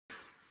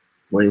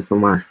Waiting for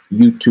my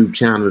YouTube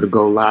channel to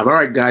go live. All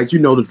right, guys, you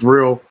know the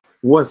drill.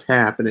 What's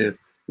happening?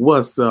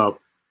 What's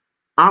up?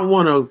 I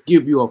want to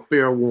give you a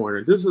fair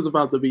warning. This is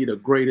about to be the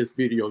greatest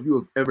video you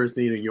have ever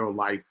seen in your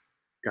life,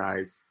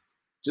 guys.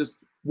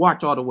 Just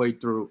watch all the way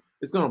through.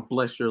 It's going to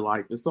bless your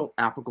life. It's so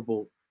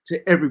applicable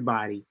to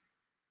everybody.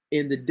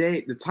 And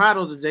the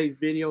title of today's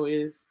video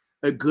is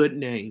A Good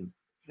Name.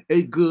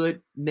 A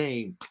good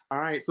name. All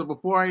right. So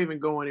before I even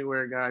go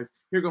anywhere, guys,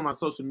 here go my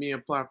social media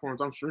platforms.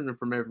 I'm streaming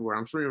from everywhere.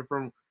 I'm streaming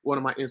from one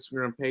of my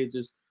Instagram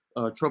pages,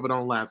 Trouble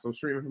Don't Last. I'm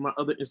streaming from my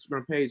other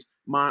Instagram page,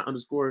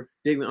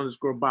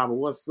 my_daily_Bible.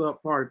 What's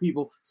up, party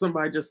people?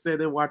 Somebody just said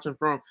they're watching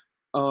from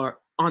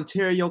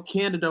Ontario,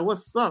 Canada.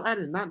 What's up? I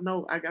did not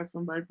know I got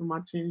somebody from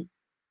Ontario,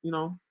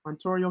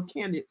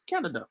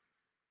 Canada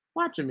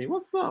watching me.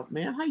 What's up,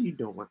 man? How you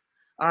doing?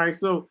 All right,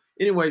 so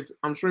anyways,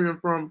 I'm streaming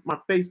from my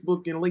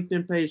Facebook and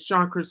LinkedIn page,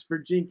 Sean Christopher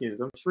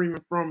Jenkins. I'm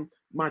streaming from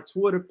my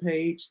Twitter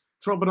page,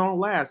 Trouble Don't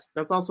Last.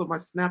 That's also my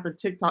Snap and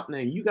TikTok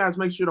name. You guys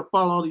make sure to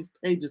follow all these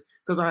pages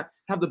because I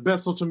have the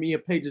best social media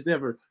pages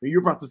ever, and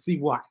you're about to see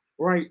why,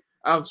 right?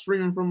 I'm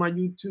streaming from my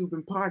YouTube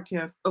and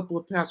podcast,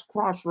 Upload Past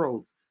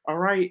Crossroads, all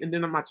right? And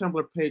then on my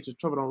Tumblr page is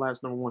Trouble Don't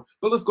Last #1.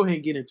 But let's go ahead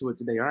and get into it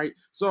today, all right?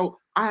 So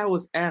I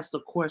was asked a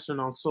question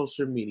on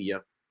social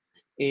media,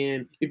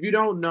 and if you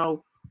don't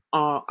know,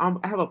 I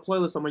have a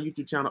playlist on my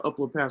YouTube channel,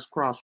 Upload Past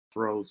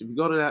Crossroads. If you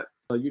go to that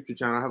YouTube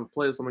channel, I have a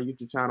playlist on my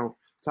YouTube channel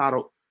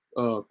titled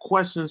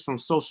Questions from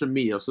Social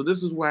Media. So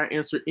this is where I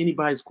answer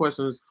anybody's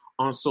questions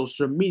on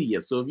social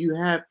media. So if you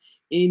have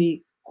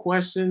any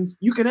questions,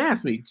 you can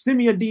ask me. Send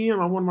me a DM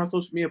on one of my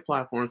social media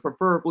platforms,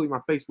 preferably my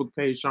Facebook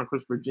page, Sean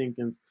Christopher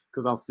Jenkins,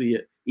 because I'll see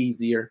it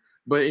easier.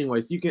 But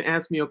anyways, you can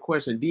ask me a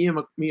question,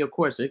 DM me a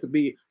question. It could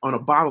be on a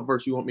Bible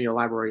verse you want me to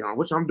elaborate on,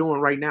 which I'm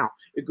doing right now.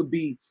 It could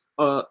be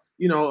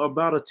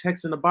about a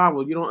text in the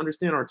Bible you don't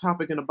understand, or a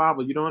topic in the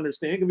Bible you don't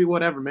understand. It could be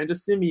whatever, man.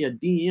 Just send me a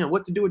DM.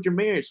 What to do with your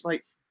marriage?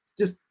 Like,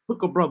 just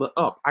hook a brother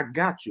up. I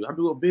got you. I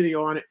do a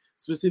video on it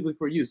specifically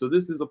for you. So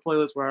this is a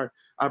playlist where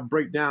I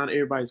break down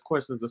everybody's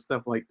questions and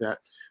stuff like that.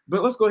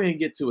 But let's go ahead and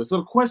get to it. So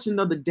the question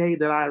of the day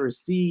that I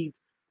received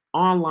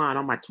online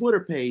on my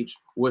Twitter page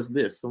was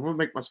this. So I'm gonna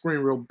make my screen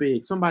real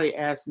big. Somebody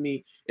asked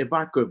me if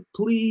I could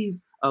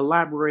please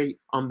elaborate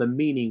on the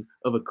meaning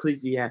of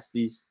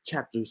Ecclesiastes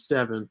chapter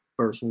 7,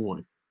 verse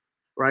 1.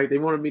 Right? They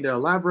wanted me to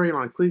elaborate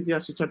on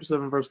Ecclesiastes chapter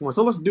 7, verse 1.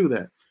 So let's do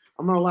that.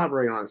 I'm going to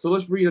elaborate on it. So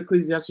let's read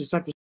Ecclesiastes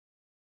chapter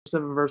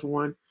 7, verse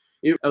 1.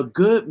 A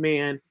good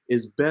man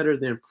is better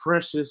than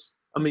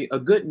a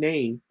good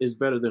name is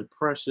better than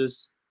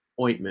precious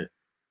ointment.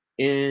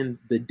 In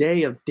the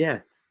day of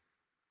death,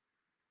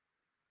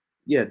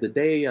 the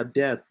day of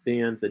death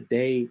than the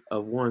day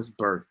of one's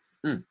birth.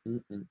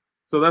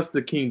 So that's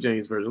the King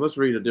James Version. Let's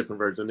read a different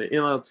version. The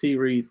NLT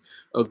reads,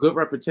 a good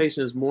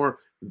reputation is more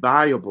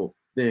valuable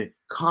than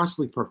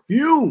costly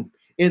perfume,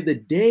 and the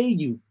day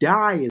you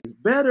die is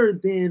better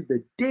than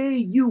the day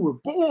you were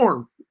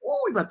born.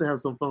 Oh, we about to have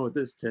some fun with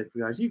this text,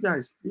 guys. You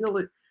guys feel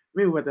it?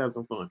 Maybe we're about to have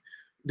some fun.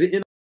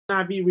 The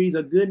NIV reads,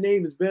 a good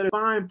name is better than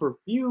fine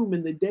perfume,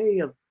 and the day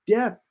of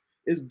death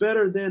is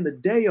better than the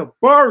day of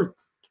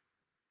birth.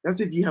 That's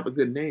if you have a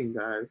good name,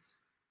 guys.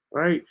 All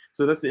right?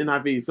 So that's the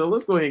NIV. So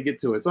let's go ahead and get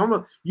to it. So I'm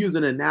going to use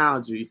an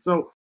analogy.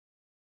 So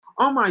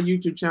on my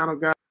YouTube channel,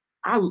 guys,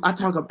 I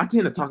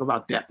tend to talk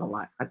about death a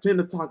lot. I tend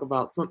to talk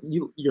about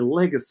your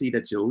legacy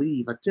that you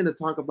leave. I tend to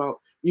talk about,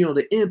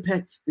 the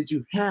impact that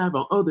you have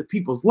on other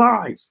people's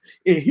lives.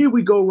 And here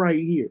we go right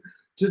here.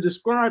 To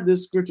describe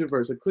this scripture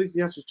verse,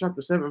 Ecclesiastes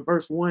chapter 7,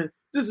 verse 1,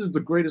 this is the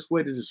greatest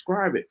way to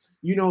describe it.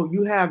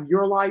 You have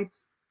your life,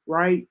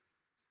 right?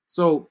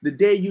 So the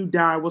day you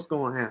die, what's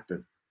going to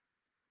happen?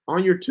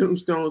 On your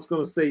tombstone, it's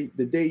going to say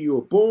the day you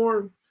were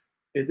born,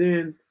 and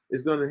then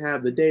it's going to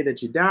have the day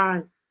that you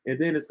die, and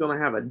then it's going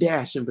to have a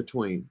dash in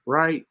between,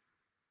 right?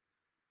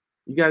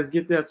 You guys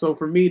get that? So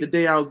for me, the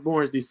day I was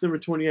born is December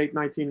 28,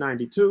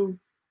 1992,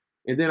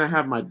 and then I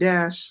have my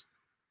dash,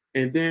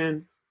 and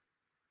then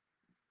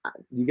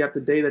you got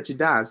the day that you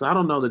die. So I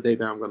don't know the day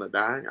that I'm going to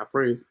die. I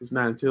pray it's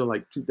not until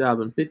like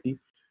 2050.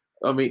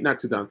 I mean, not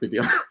 2050.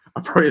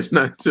 I pray it's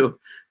not until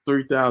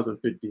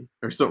 3050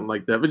 or something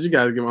like that. But you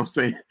guys get what I'm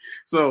saying.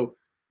 So,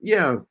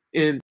 yeah.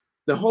 And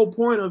the whole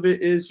point of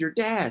it is your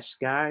dash,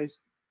 guys.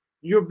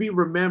 You'll be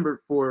remembered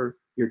for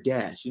your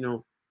dash.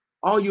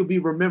 All you'll be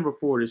remembered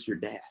for is your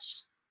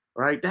dash,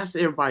 right? That's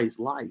everybody's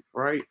life,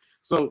 right?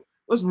 So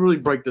let's really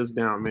break this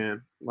down,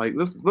 man. Like,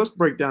 let's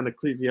break down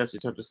Ecclesiastes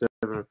chapter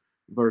 7,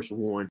 verse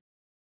 1.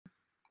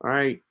 All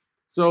right.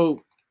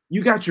 So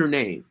you got your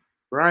name.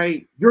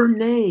 Right? Your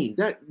name.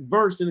 That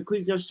verse in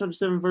Ecclesiastes chapter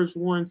 7, verse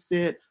 1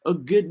 said, a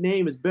good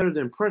name is better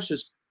than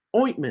precious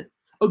ointment.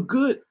 A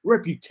good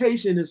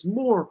reputation is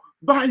more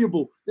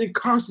valuable than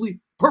costly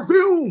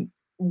perfume.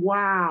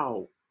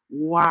 Wow.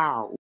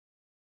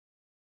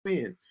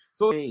 Man.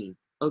 So a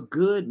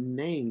good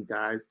name,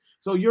 guys.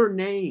 So your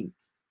name,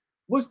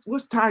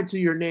 what's tied to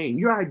your name?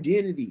 Your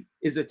identity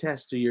is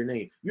attached to your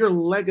name. Your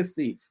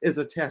legacy is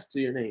attached to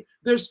your name.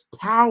 There's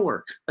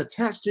power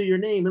attached to your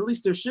name. At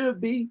least there should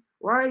be,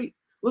 right?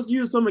 Let's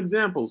use some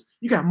examples.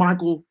 You got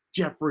Michael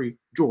Jeffrey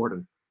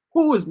Jordan.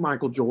 Who is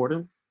Michael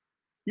Jordan?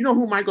 You know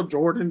who Michael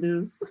Jordan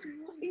is?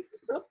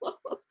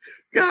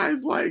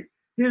 Guys, like,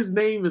 his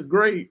name is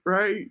great,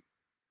 right?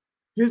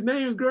 His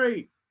name is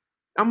great.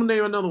 I'm gonna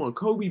name another one.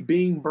 Kobe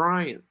Bean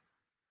Bryant.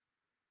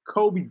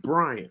 Kobe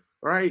Bryant,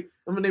 right?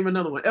 I'm gonna name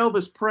another one.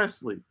 Elvis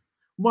Presley,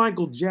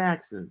 Michael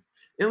Jackson.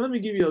 And let me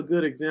give you a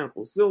good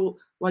example. So,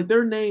 like,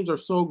 their names are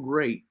so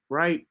great,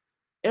 right?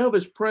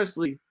 Elvis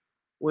Presley,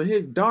 when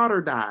his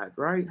daughter died,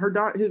 right?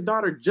 His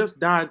daughter just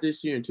died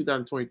this year in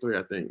 2023,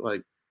 I think,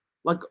 like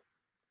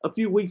a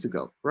few weeks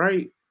ago,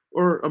 right?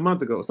 Or a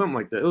month ago, something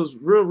like that. It was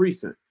real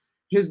recent.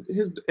 His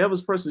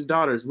Elvis Presley's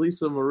daughter is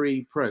Lisa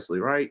Marie Presley,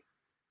 right?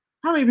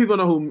 How many people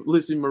know who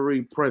Lisa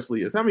Marie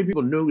Presley is? How many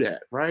people knew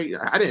that, right?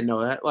 I didn't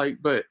know that,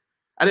 but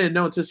I didn't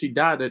know until she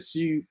died that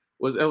she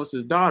was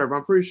Elvis's daughter. But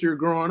I'm pretty sure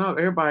growing up,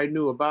 everybody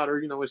knew about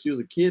her, when she was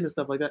a kid and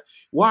stuff like that.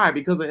 Why?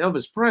 Because of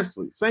Elvis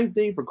Presley. Same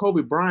thing for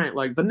Kobe Bryant,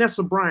 like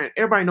Vanessa Bryant.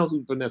 Everybody knows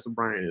who Vanessa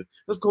Bryant is.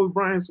 That's Kobe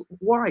Bryant's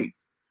wife,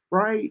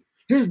 right?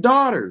 His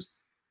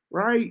daughters,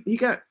 right? He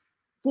got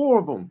 4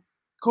 of them.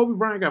 Kobe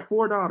Bryant got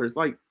 4 daughters.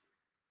 Like,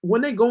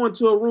 when they go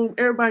into a room,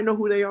 everybody know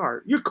who they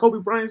are. You're Kobe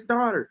Bryant's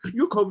daughter.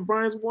 You're Kobe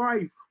Bryant's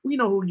wife. We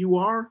know who you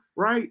are,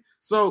 right?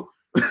 So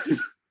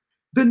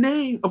the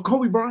name of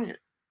Kobe Bryant,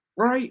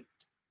 right?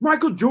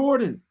 Michael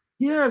Jordan.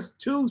 He has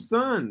 2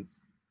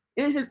 sons.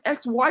 And his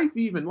ex-wife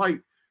even, like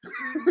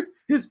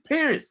his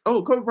parents.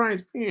 Oh, Kobe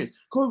Bryant's parents.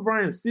 Kobe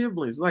Bryant's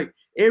siblings. Like,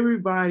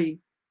 everybody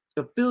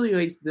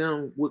affiliates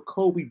them with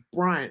Kobe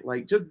Bryant.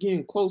 Like, just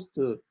getting close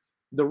to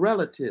the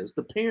relatives,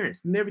 the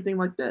parents, and everything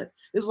like that.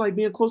 It's like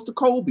being close to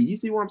Kobe. You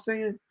see what I'm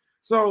saying?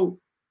 So,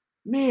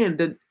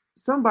 man,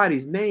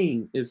 somebody's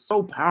name is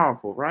so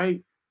powerful,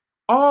 right?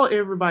 All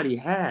everybody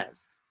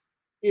has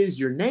is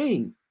your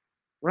name,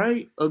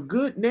 right? A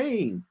good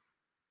name.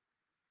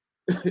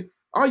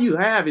 All you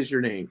have is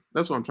your name.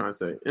 That's what I'm trying to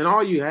say. And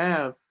all you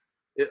have,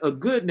 a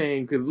good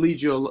name could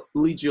lead you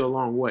a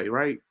long way,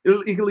 right?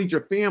 It can lead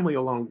your family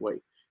a long way.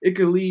 It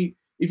could lead,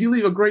 if you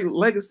leave a great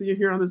legacy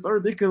here on this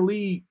earth, it can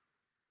lead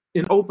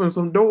and open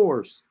some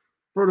doors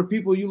for the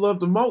people you love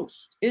the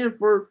most and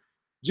for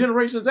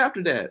generations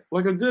after that.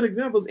 Like, a good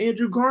example is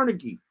Andrew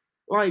Carnegie.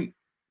 Like,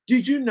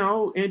 did you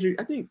know Andrew?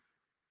 I think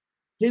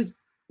his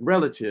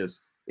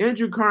relatives,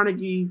 Andrew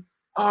Carnegie.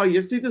 Oh, yeah.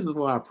 See, this is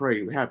what I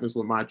pray happens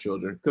with my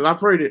children, because I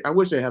prayed it. I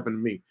wish it happened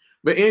to me.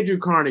 But Andrew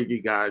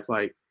Carnegie, guys,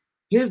 like,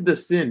 his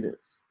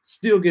descendants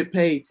still get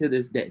paid to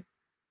this day.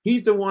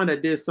 He's the one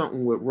that did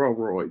something with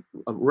railroad.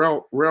 I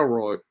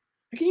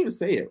can't even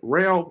say it.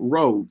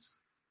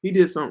 Railroads. He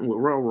did something with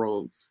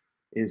railroads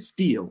and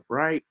steel,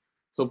 right?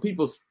 So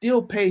people still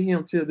pay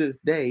him to this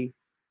day,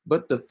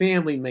 but the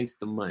family makes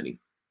the money,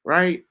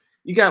 right?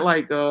 You got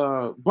like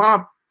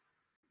Bob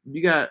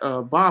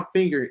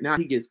Finger, now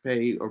he gets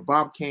paid, or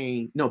Bob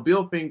Kane, no,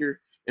 Bill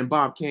Finger and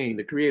Bob Kane,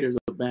 the creators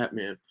of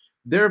Batman.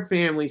 Their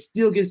family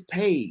still gets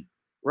paid,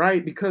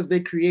 right? Because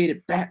they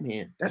created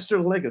Batman. That's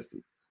their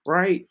legacy,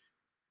 right?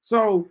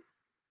 So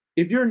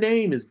if your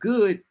name is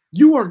good,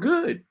 you are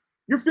good.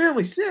 Your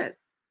family's set.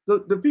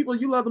 The people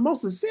you love the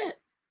most is set,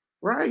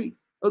 right?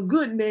 A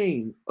good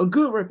name, a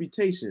good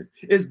reputation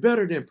is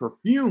better than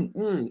perfume.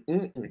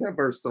 That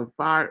verse so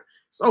fire,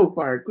 so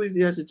fire.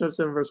 Ecclesiastes chapter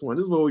 7, verse 1.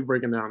 This is what we're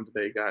breaking down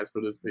today, guys,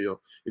 for this video,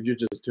 if you're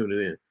just tuning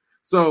in.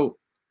 So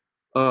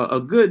a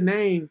good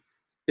name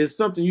is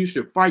something you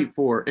should fight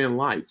for in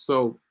life.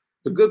 So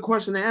the good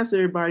question to ask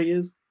everybody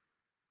is,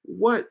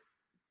 what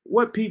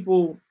will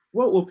people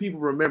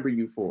remember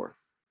you for?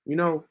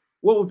 What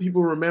will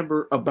people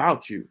remember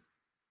about you,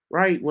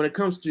 right? When it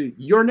comes to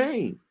your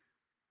name.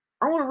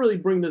 I want to really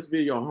bring this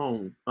video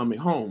home.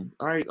 Home.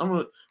 All right. I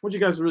want you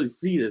guys to really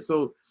see this.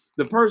 So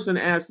the person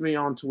asked me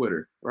on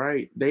Twitter,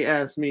 right? They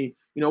asked me,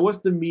 what's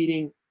the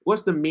meaning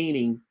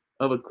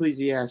of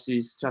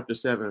Ecclesiastes chapter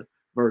 7,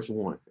 verse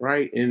 1,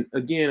 right? And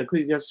again,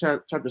 Ecclesiastes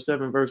chapter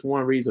 7, verse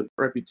 1 reads, a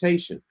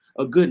reputation.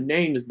 A good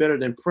name is better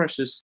than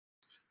precious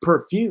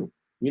perfume.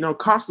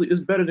 Costly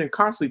is better than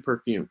costly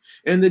perfume.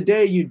 And the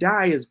day you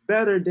die is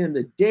better than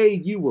the day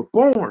you were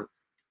born.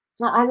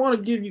 So I want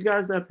to give you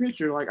guys that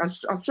picture. Like, I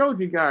showed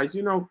you guys,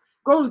 go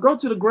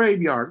to the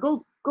graveyard,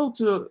 go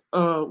to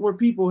where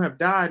people have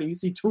died, and you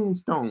see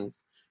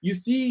tombstones. You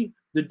see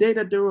the day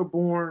that they were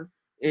born,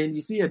 and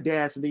you see a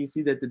dash, and then you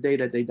see that the day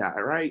that they die,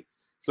 right?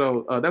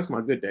 So that's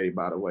my good day,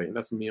 by the way, and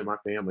that's me and my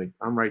family.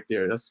 I'm right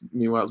there. That's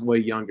me when I was way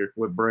younger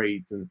with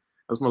braids, and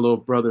that's my little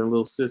brother and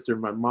little sister,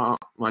 my mom,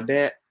 my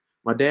dad,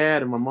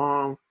 and my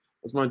mom.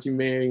 That's my Auntie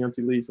Mary,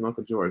 Auntie Lisa, and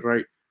Uncle George,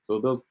 right? So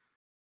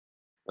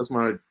that's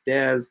my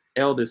dad's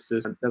eldest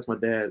sister. That's my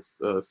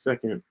dad's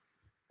second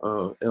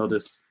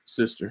eldest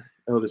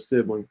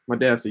sibling. My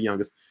dad's the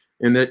youngest,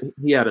 and that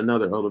he had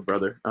another older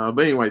brother. But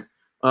anyways,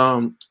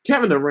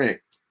 Kevin Durant,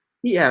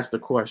 he asked a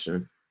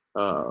question.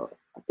 I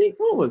think,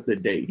 what was the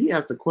date? He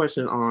asked a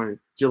question on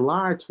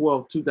July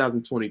 12th,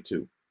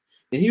 2022,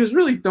 and he was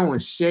really throwing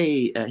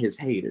shade at his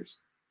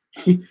haters.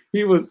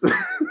 He was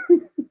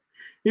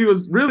he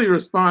was really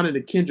responding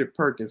to Kendrick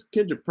Perkins.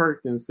 Kendrick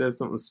Perkins said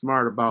something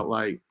smart about,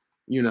 like,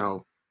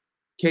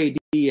 KD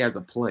as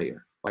a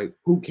player. like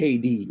who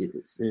KD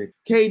is. And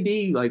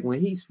KD, like when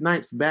he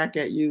snipes back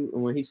at you,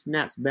 and when he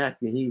snaps back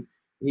and he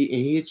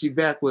hits you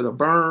back with a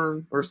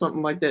burn or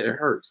something like that, it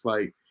hurts.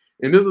 Like,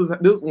 and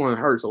this one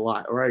hurts a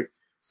lot, right?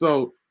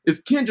 So it's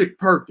Kendrick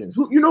Perkins.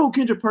 Who, you know who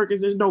Kendrick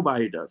Perkins is?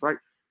 Nobody does, right?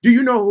 Do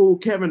you know who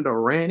Kevin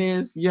Durant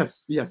is?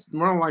 Yes, yes.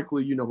 More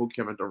likely you know who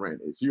Kevin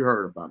Durant is. You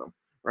heard about him,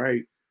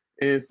 right?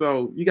 And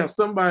so you got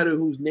somebody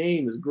whose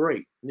name is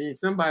great, and then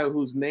somebody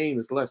whose name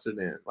is lesser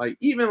than. Like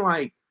even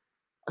like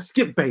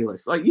Skip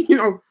Bayless. Like, you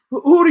know,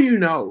 who do you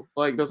know?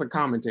 Like, there's a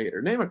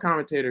commentator. Name a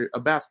commentator, a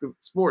basketball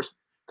sports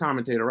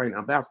commentator right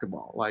now,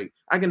 basketball. Like,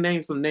 I can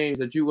name some names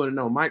that you want to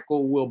know.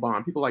 Michael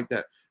Wilbon, people like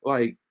that.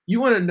 Like, you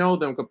want to know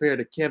them compared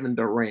to Kevin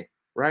Durant,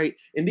 right?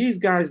 And these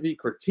guys be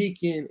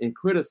critiquing and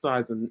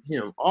criticizing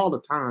him all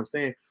the time,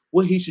 saying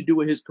what he should do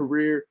with his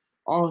career,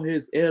 all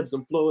his ebbs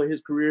and flow of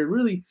his career,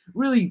 really,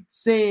 really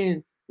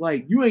saying,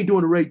 like, you ain't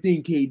doing the right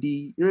thing,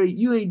 KD. Right?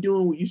 You ain't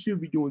doing what you should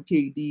be doing,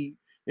 KD.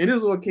 And this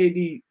is what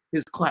KD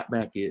his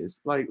clapback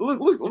is. Like,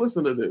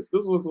 listen to this.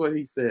 This was what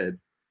he said.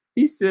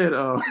 He said,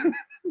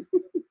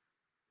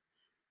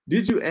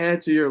 did you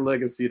add to your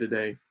legacy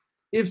today?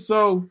 If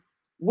so,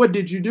 what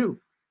did you do?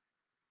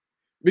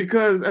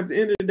 Because at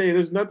the end of the day,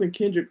 there's nothing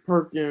Kendrick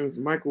Perkins,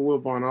 Michael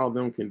Wilbon, all of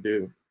them can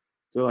do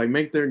to like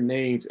make their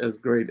names as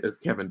great as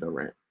Kevin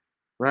Durant,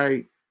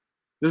 right?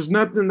 There's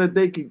nothing that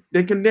they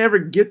can never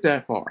get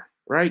that far,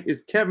 right?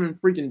 It's Kevin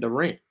freaking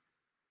Durant.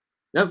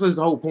 That's his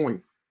whole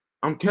point.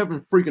 I'm Kevin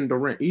freaking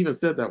Durant. He even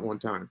said that one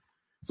time.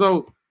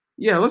 So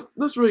yeah,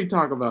 let's really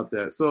talk about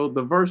that. So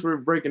the verse we're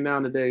breaking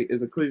down today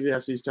is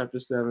Ecclesiastes chapter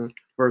 7,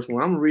 verse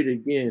 1. I'm gonna read it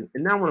again,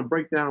 and now I want to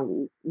break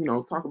down, you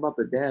know, talk about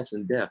the dash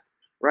and death,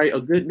 right?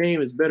 A good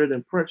name is better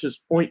than precious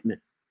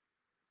ointment.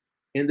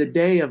 And the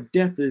day of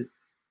death is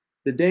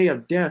the day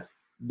of death,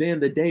 then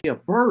the day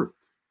of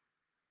birth.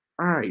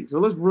 All right, so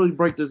let's really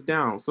break this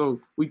down.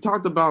 So we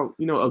talked about,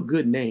 you know, a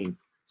good name.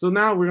 So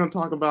now we're gonna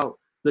talk about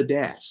the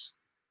dash.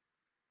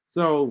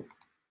 So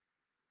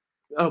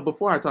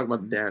before I talk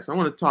about the dash, I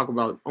want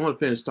to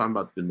finish talking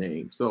about the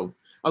name. So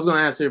I was going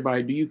to ask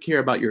everybody, do you care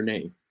about your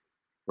name?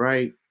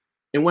 Right.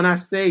 And when I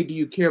say, do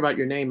you care about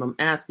your name? I'm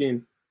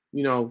asking,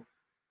 you know,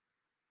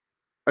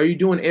 are you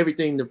doing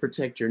everything to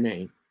protect your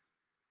name,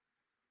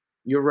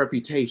 your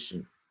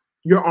reputation,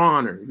 your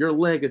honor, your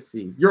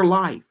legacy, your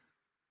life?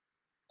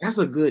 That's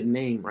a good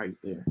name right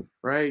there.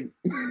 Right.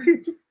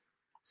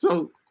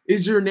 So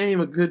is your name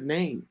a good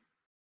name?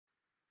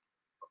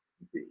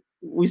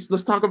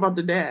 Let's talk about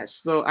the dash.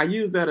 So I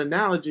use that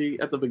analogy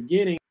at the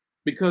beginning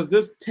because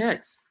this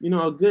text, you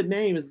know, a good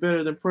name is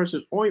better than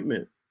precious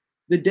ointment.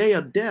 The day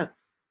of death,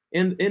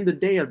 and in the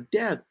day of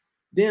death,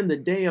 then the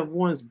day of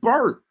one's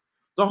birth.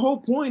 The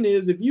whole point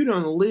is if you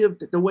don't live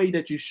the way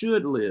that you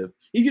should live,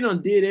 if you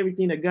don't did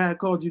everything that God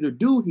called you to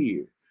do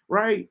here,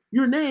 right?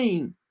 Your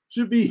name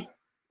should be,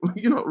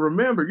 you know,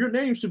 remember your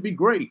name should be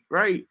great,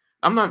 right?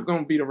 I'm not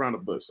gonna beat around the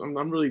bush.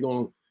 I'm really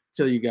gonna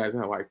tell you guys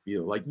how I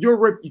feel. Like your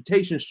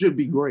reputation should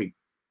be great,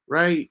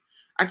 right?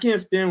 I can't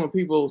stand when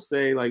people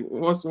say, like,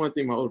 what's one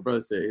thing my older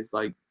brother said? It's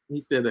like he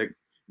said that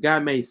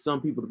God made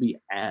some people to be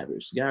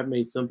average. God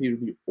made some people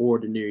to be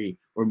ordinary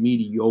or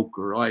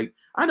mediocre. Like,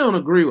 I don't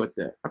agree with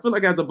that. I feel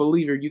like as a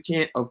believer, you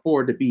can't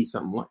afford to be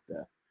something like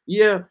that.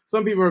 Yeah,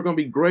 some people are going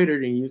to be greater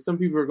than you. Some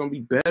people are going to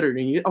be better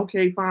than you.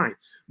 Okay, fine.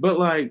 But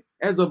like,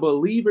 as a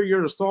believer,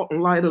 you're the salt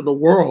and light of the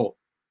world.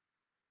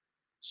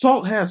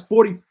 Salt has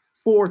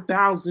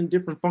 44,000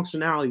 different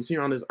functionalities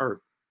here on this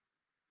earth.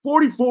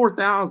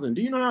 44,000.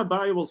 Do you know how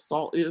valuable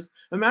salt is?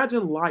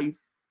 Imagine life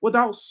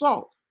without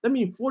salt. That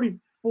means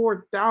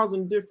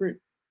 44,000 different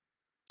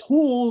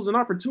tools and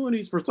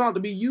opportunities for salt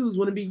to be used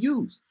when it be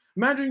used.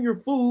 Imagine your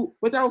food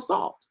without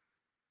salt,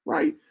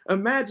 right?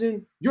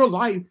 Imagine your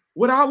life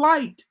without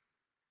light.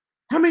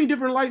 How many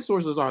different light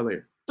sources are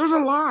there? There's a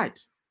lot,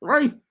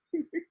 right?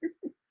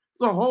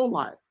 It's a whole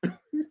lot.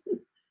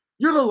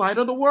 You're the light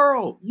of the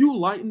world. You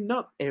lighten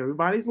up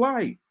everybody's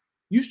life.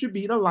 You should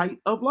be the light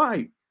of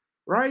life,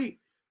 right?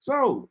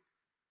 So,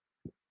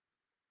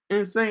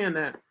 in saying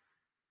that,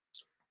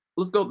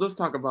 let's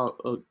talk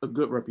about a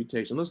good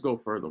reputation. Let's go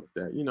further with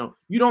that. You know,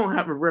 you don't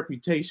have a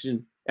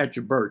reputation at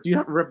your birth. You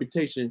have a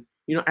reputation,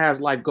 you know, as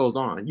life goes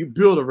on. You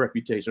build a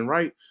reputation,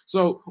 right?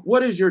 So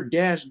what is your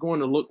dash going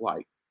to look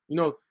like? You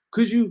know,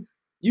 because you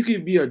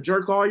could be a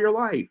jerk all your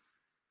life,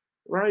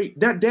 right?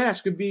 That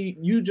dash could be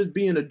you just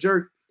being a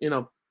jerk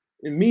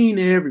and mean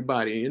to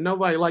everybody, and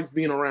nobody likes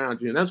being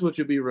around you. And that's what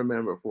you'll be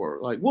remembered for.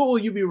 Like, what will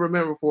you be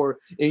remembered for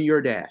in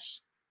your dash?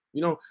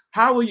 You know,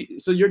 how will you?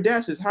 So your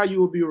dash is how you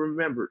will be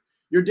remembered.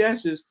 Your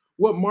dash is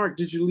what mark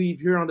did you leave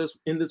here on this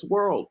in this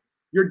world?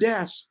 Your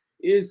dash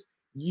is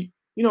you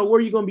know, where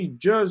are you going to be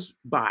judged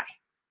by?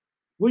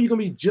 What are you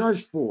going to be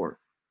judged for?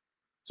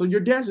 So your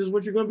dash is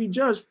what you're going to be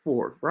judged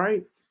for,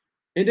 right?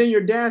 And then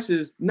your dash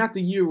is not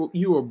the year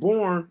you were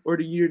born or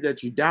the year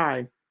that you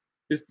die.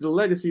 It's the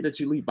legacy that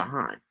you leave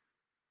behind,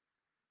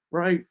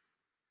 right?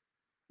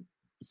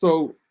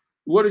 So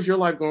what is your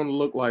life going to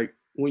look like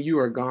when you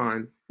are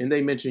gone and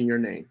they mention your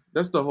name?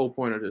 That's the whole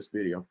point of this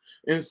video.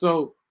 And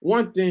so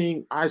one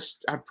thing I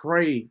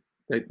pray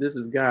Like this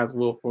is God's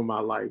will for my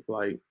life.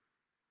 Like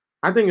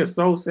I think it's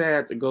so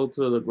sad to go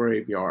to the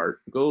graveyard,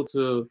 go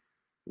to,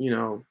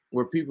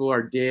 where people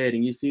are dead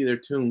and you see their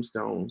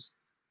tombstones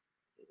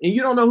and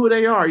you don't know who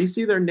they are. You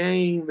see their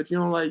name, but you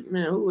don't like,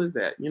 man, who is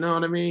that? You know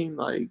what I mean?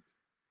 Like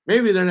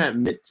maybe they're not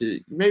meant to.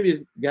 Maybe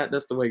it's God.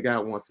 That's the way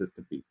God wants it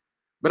to be.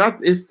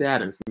 But it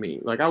saddens me.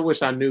 Like I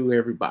wish I knew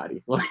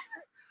everybody. Like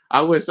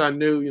I wish I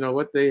knew,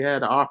 what they had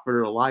to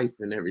offer to life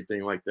and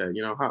everything like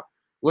that.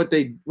 What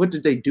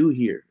did they do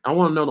here? I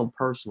want to know them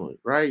personally,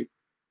 right?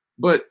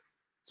 But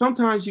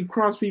sometimes you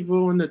cross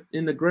people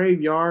in the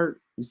graveyard,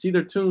 you see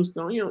their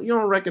tombstone, you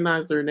don't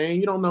recognize their name,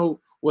 you don't know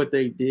what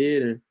they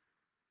did and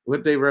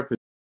what they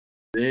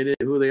represented,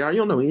 who they are. You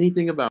don't know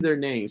anything about their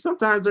name.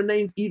 Sometimes their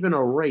name's even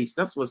erased.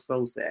 That's what's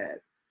so sad.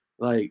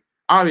 Like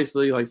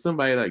obviously, like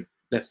somebody like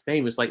that's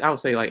famous, like I would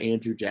say like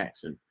Andrew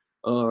Jackson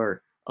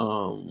or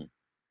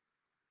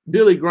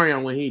Billy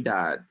Graham when he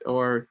died,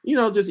 or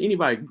just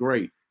anybody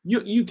great.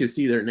 You can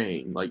see their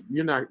name. Like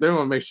they don't want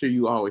to make sure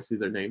you always see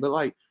their name. But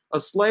like a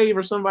slave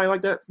or somebody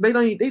like that, they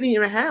didn't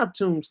even have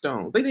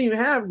tombstones. They didn't even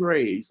have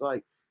graves.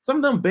 Like some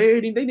of them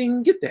buried, they didn't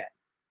even get that.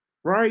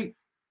 Right?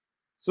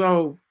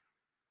 So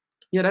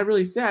yeah, that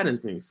really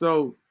saddens me.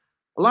 So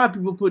a lot of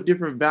people put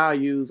different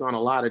values on a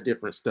lot of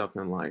different stuff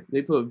in life.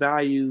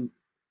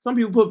 Some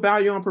people put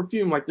value on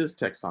perfume, like this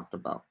text talked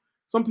about.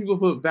 Some people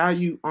put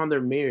value on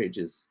their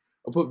marriages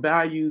or put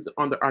values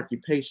on their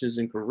occupations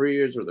and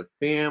careers or their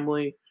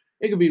family.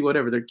 It could be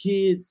whatever, their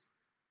kids.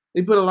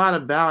 They put a lot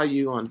of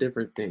value on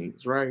different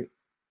things, right?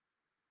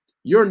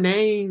 Your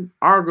name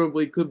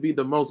arguably could be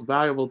the most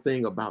valuable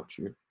thing about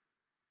you.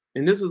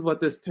 And this is what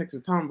this text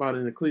is talking about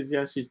in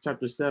Ecclesiastes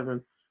chapter 7,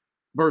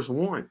 verse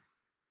 1.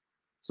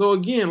 So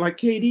again, like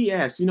KD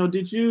asked,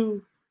 did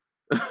you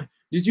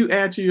did you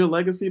add to your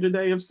legacy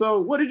today? If so,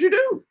 what did you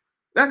do?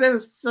 That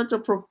is such a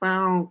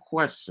profound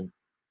question,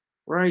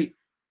 right?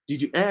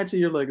 Did you add to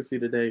your legacy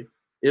today?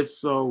 If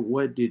so,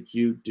 what did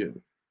you do?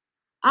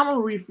 I'm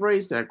gonna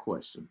rephrase that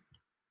question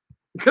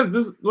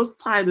because let's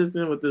tie this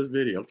in with this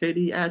video.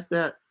 KD asked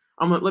that.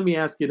 Let me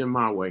ask it in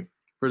my way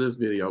for this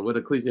video with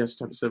Ecclesiastes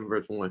chapter 7,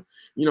 verse 1.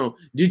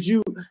 Did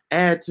you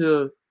add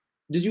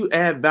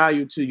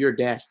value to your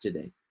dash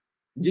today?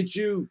 Did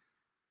you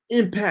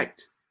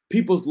impact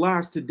people's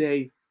lives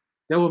today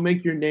that will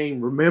make your name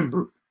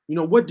remembered?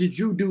 What did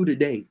you do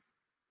today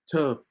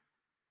to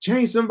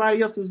change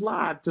somebody else's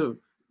life,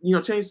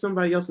 change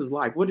somebody else's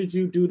life? What did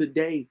you do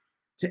today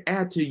to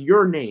add to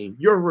your name,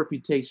 your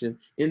reputation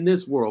in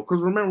this world?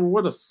 Because remember,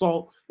 we're the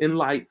salt and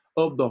light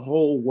of the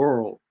whole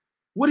world.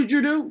 What did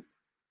you do?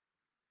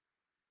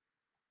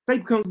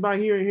 Faith comes by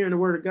hearing the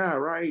word of God,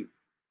 right?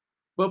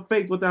 But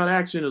faith without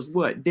action is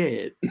what?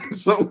 Dead.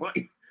 So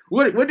like,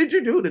 what did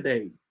you do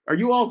today? Are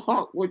you all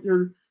talk with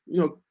your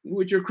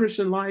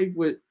Christian life,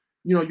 with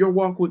your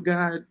walk with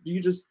God? Do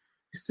you just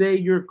say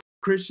you're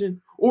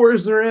Christian, or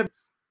is there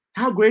evidence?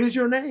 How great is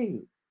your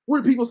name?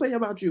 What do people say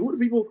about you? What do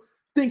people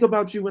think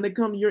about you when they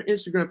come to your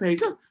Instagram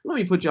page? Let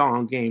me put y'all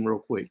on game real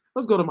quick.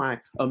 Let's go to my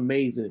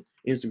amazing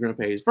Instagram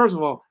page. First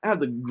of all, I have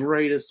the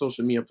greatest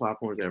social media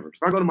platforms ever.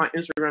 If I go to my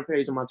Instagram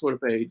page and my Twitter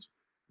page,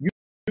 you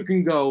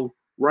can go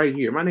right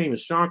here. My name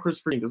is Sean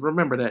Christopher.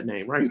 Remember that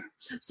name, right?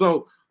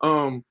 So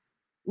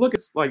look,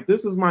 it's like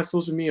this is my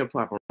social media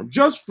platform.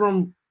 Just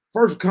from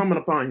first coming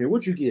upon here,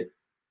 what you get?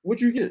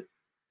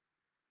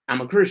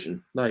 I'm a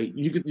Christian. Like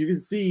you can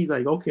see,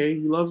 like, okay,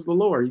 he loves the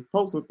Lord. He's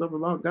posting stuff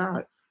about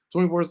God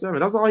 24/7.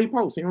 That's all he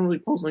posts. He don't really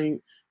post any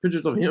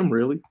pictures of him,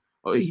 really.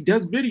 He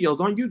does videos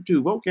on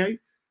YouTube. Okay,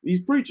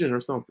 he's preaching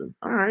or something.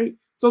 All right.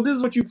 So this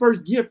is what you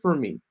first get from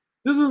me.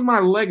 This is my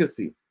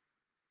legacy.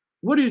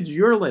 What is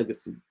your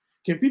legacy?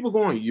 Can people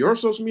go on your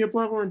social media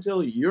platform and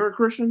tell you're a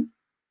Christian?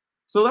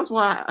 So that's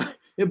why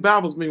it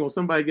baffles me when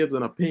somebody gives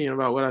an opinion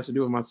about what I should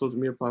do with my social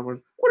media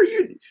platforms. What are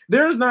you?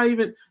 There's not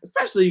even,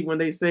 especially when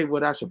they say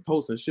what I should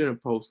post and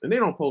shouldn't post, and they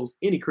don't post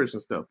any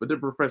Christian stuff, but they're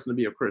professing to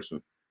be a Christian.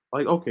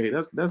 Like, okay,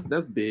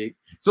 that's big.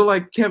 So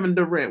like Kevin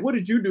Durant, what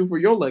did you do for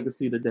your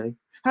legacy today?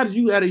 How did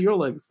you add to your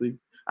legacy?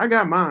 I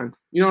got mine.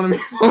 You know what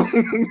I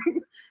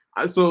mean?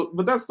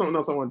 But that's something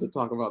else I wanted to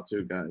talk about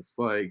too, guys.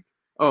 Like,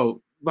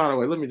 oh, by the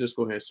way, let me just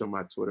go ahead and show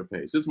my Twitter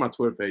page. This is my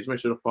Twitter page. Make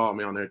sure to follow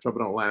me on there. Trouble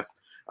don't last.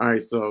 All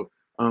right, so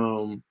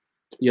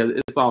yeah,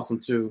 it's awesome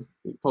too.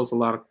 We post a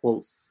lot of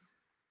quotes,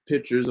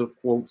 pictures of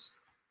quotes,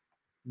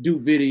 do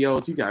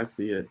videos. You guys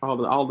see it. All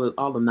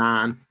the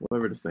nine,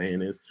 whatever the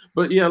saying is.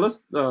 But yeah,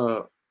 let's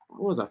what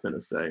was I finna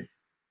say? I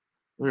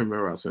don't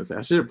remember what I was gonna say.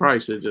 I should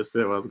have just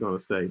said what I was gonna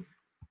say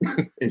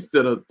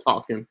instead of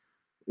talking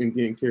and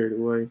getting carried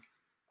away.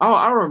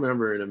 I'll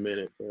remember in a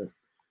minute, but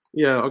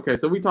yeah, okay.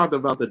 So we talked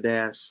about the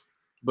dash,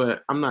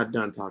 but I'm not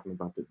done talking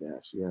about the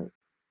dash yet.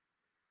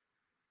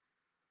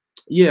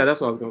 Yeah,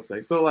 that's what I was gonna say.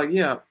 So like,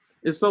 yeah,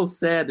 it's so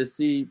sad to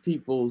see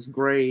people's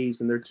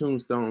graves and their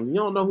tombstones. You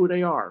don't know who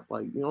they are.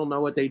 Like you don't know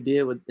what they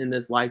did in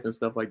this life and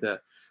stuff like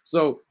that.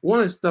 So one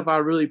of the stuff I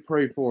really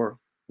pray for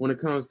when it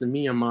comes to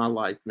me and my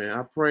life, man,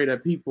 I pray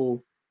that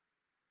people,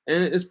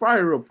 and it's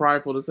probably real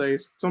prideful to say.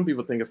 Some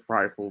people think it's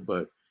prideful,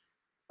 but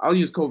I'll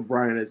use Kobe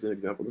Bryant as an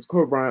example because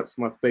Kobe Bryant's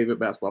my favorite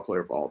basketball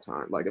player of all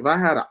time. Like if I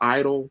had an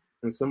idol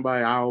and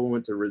somebody I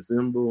want to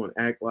resemble and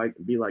act like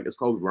and be like, it's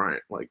Kobe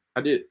Bryant. Like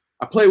I did,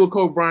 I played with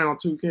Kobe Bryant on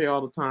 2K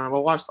all the time. I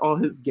watched all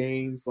his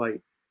games.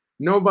 Like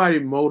nobody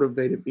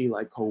motivated me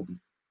like Kobe,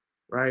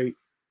 right?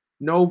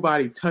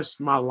 Nobody touched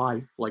my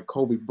life like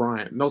Kobe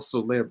Bryant. No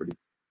celebrity.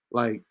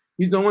 Like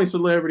he's the only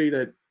celebrity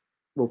that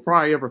will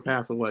probably ever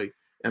pass away,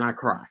 and I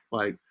cry.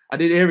 Like I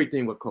did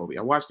everything with Kobe.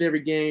 I watched every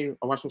game.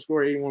 I watched him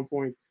score 81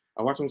 points.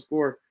 I watched him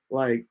score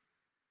like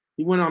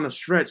he went on a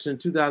stretch in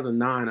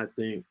 2009, I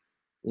think,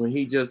 when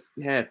he just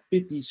had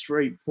 50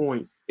 straight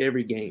points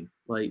every game,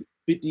 like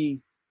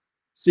 50,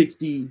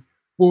 60,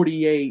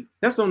 48.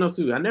 That's something else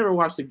too. I never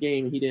watched a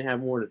game he didn't have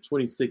more than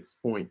 26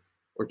 points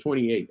or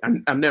 28.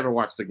 I've never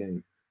watched a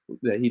game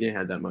that he didn't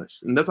have that much,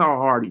 and that's how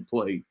hard he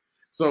played.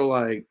 So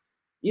like,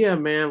 yeah,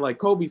 man, like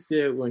Kobe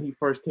said when he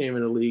first came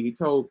in the league, he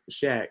told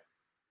Shaq,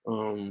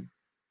 um,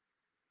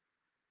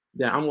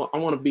 that I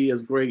want to be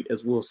as great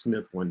as Will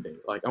Smith one day.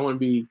 Like I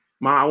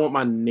want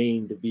my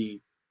name to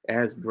be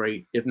as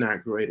great, if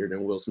not greater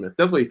than Will Smith.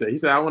 That's what he said. He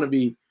said, I want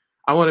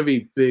to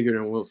be bigger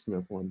than Will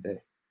Smith one day.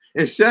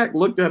 And Shaq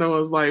looked at him and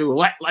was like,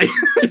 what? Like,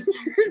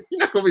 you're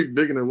not gonna be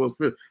bigger than Will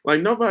Smith.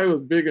 Like nobody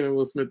was bigger than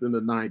Will Smith in the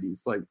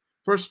 90s. Like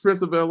First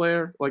Prince of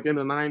Bel-Air, like in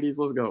the 90s.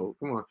 Let's go.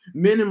 Come on.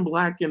 Men in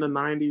Black in the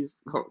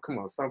 90s. Oh, come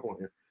on, stop on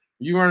here.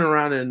 You weren't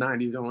around in the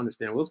 90s, you don't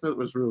understand. Will Smith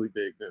was really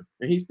big then.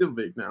 And he's still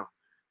big now,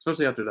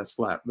 especially after that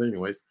slap. But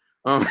anyways,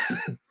 I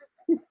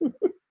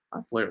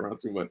play around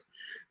too much.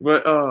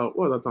 But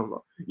what was I talking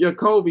about? Yeah,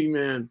 Kobe,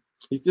 man.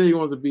 He said he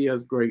wants to be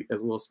as great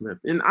as Will Smith.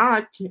 And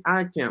I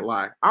can't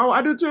lie.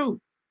 I do too.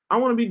 I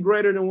want to be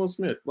greater than Will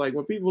Smith. Like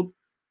when people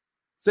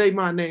say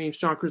my name,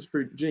 Sean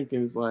Christopher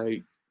Jenkins,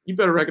 like you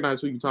better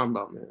recognize who you're talking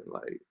about, man.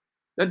 Like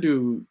that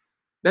dude,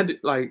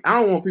 like I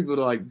don't want people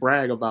to like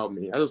brag about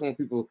me. I just want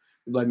people to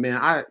be like,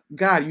 man,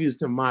 God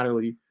used him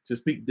mightily to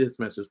speak this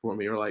message for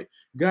me, or like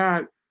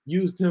God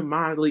used him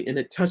mightily and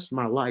it touched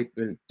my life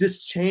and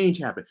this change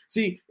happened.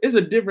 See, there's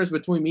a difference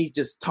between me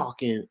just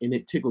talking and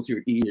it tickles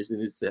your ears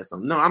and it says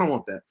something. No, I don't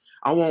want that.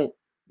 I want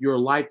your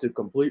life to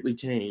completely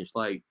change.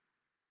 Like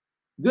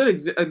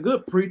a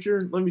good preacher,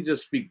 let me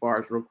just speak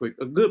bars real quick.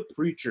 A good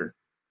preacher,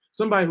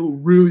 somebody who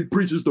really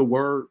preaches the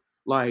word,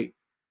 like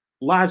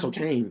lives are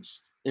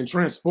changed and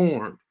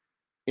transformed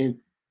and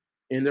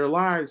their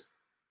lives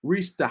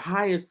reach the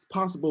highest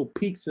possible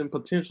peaks and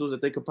potentials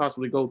that they could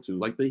possibly go to,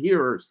 like the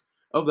hearers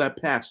of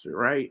that pastor,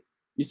 right?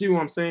 You see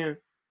what I'm saying?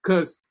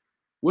 Because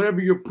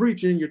whatever you're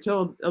preaching, you're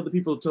telling other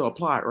people to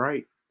apply it,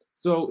 right?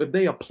 So if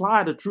they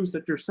apply the truths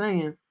that you're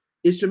saying,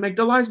 it should make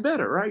their lives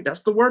better, right? That's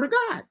the word of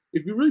God.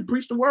 If you really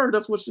preach the word,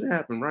 that's what should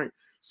happen, right?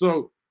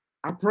 So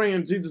I pray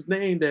in Jesus'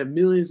 name that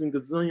millions and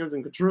gazillions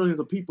and quadrillions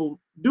of people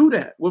do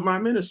that with my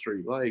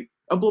ministry. Like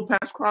a little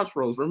past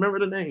Crossroads. Remember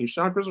the name,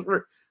 Sean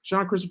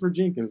Christopher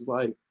Jenkins.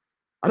 Like,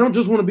 I don't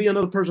just want to be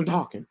another person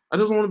talking. I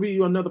just want to be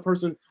another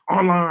person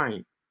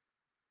online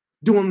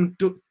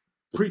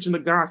preaching the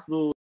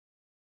gospel.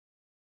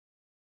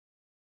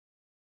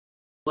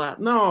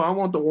 No, I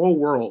want the whole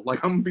world.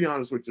 Like, I'm gonna be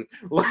honest with you.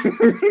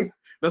 Like,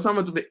 that's how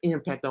much of an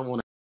impact I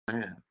want to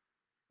have.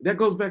 That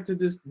goes back to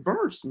this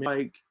verse, man.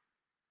 Like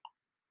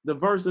the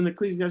verse in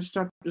Ecclesiastes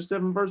chapter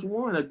 7, verse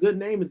 1. A good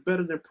name is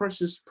better than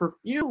precious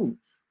perfume.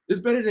 It's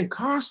better than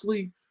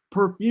costly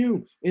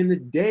perfume in the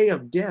day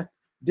of death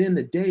than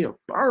the day of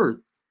birth.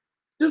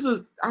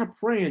 I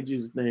pray in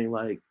Jesus' name,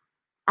 like,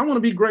 I want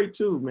to be great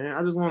too, man.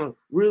 I just want to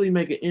really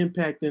make an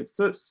impact and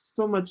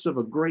so much of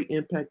a great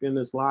impact in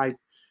this life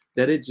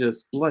that it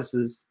just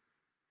blesses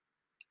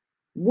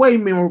way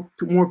more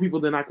people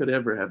than I could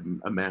ever have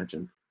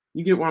imagined.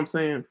 You get what I'm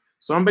saying?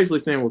 So I'm basically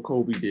saying what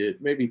Kobe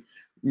did. Maybe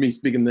me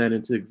speaking that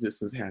into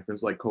existence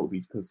happens like Kobe,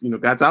 because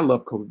guys, I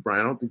love Kobe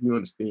Bryant. I don't think you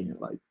understand.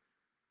 Like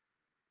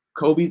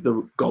Kobe's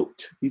the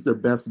GOAT. He's the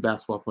best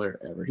basketball player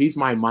ever. He's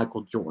my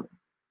Michael Jordan.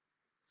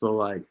 So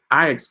like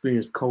I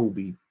experienced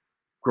Kobe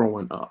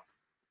growing up.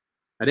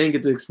 I didn't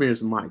get to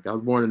experience Mike. I was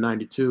born in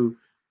 92.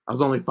 I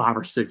was only 5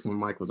 or 6 when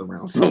Mike was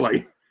around. So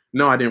like,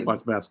 no, I didn't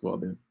watch basketball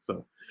then.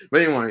 So, but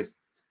anyways,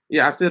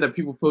 yeah, I said that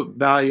people put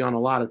value on a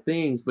lot of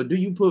things, but do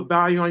you put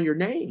value on your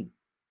name?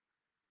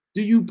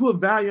 Do you put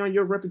value on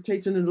your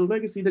reputation and the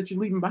legacy that you're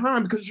leaving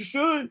behind? Because you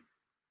should.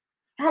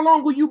 How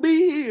long will you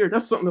be here?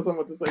 That's something that I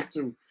want to say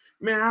too.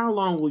 Man, how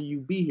long will you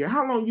be here?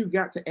 How long you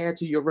got to add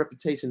to your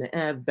reputation to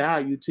add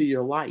value to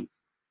your life?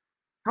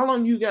 How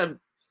long do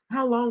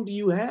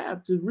you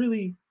have to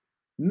really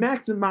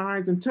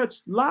maximize and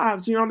touch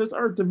lives here on this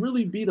earth, to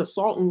really be the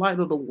salt and light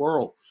of the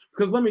world?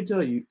 Because let me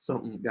tell you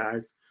something,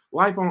 guys.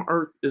 Life on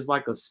earth is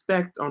like a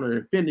speck on an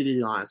infinity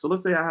line. So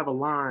let's say I have a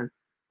line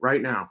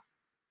right now,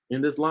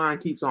 and this line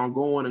keeps on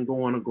going and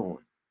going and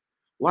going.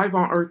 Life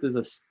on earth is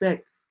a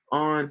speck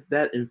on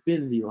that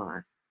infinity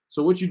line.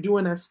 So what you do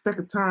in that speck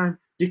of time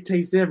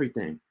dictates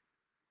everything.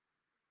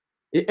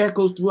 It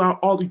echoes throughout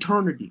all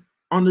eternity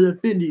on the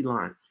infinity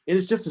line. And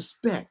it's just a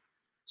speck.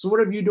 So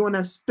whatever you do in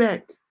that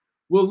speck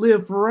will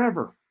live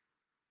forever.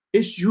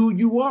 It's who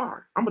you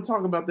are. I'm going to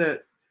talk about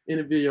that in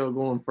the video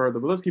going further,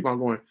 but let's keep on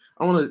going.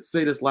 I want to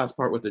say this last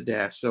part with the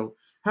dash. So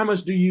how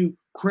much do you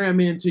cram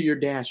into your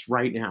dash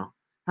right now?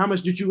 How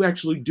much did you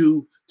actually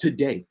do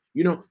today?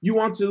 You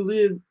want to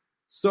live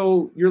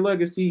so your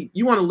legacy,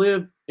 you want to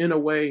live in a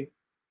way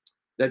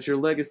that your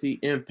legacy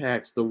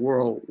impacts the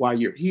world while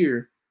you're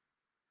here,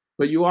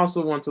 but you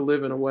also want to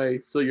live in a way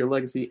so your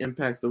legacy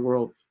impacts the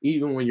world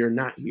even when you're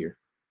not here.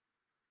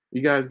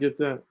 You guys get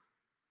that?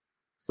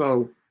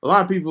 So a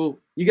lot of people,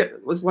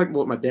 it's like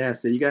what my dad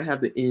said, you gotta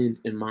have the end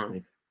in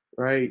mind,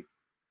 right?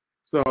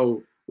 So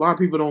a lot of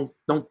people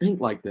don't think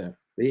like that.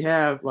 They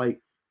have like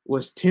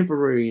what's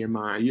temporary in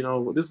mind.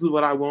 This is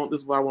what I want,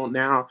 this is what I want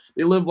now.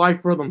 They live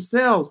life for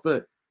themselves,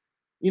 but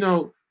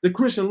the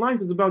Christian life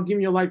is about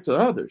giving your life to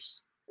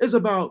others. It's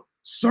about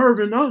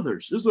serving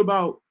others. It's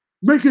about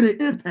making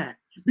an impact,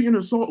 being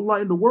a salt and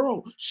light in the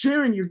world,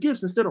 sharing your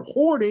gifts instead of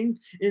hoarding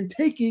and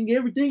taking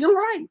everything in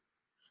life.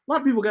 A lot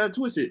of people got it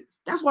twisted.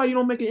 That's why you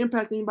don't make an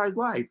impact in anybody's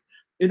life.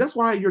 And that's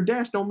why your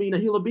dash don't mean a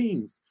hill of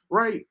beans,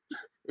 right?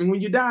 And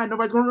when you die,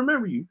 nobody's going to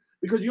remember you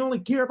because you only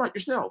care about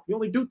yourself. You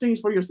only do things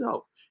for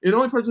yourself. And the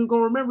only person who's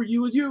going to remember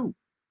you is you.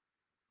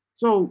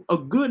 So a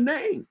good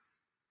name,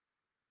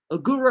 a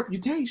good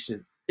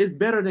reputation is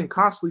better than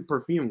costly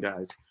perfume,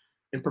 guys.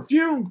 And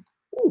perfume,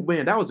 oh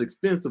man, that was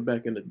expensive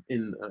back in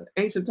the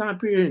ancient time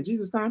period, in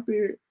Jesus time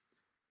period.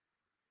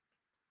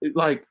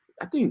 I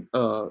think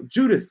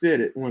Judas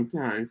said it one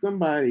time.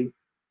 Somebody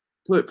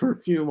put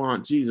perfume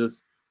on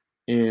Jesus,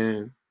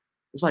 and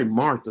it's like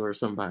Martha or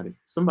somebody.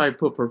 Somebody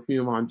put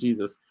perfume on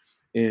Jesus,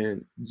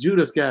 and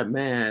Judas got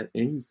mad,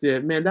 and he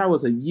said, "Man, that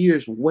was a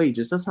year's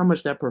wages. That's how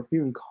much that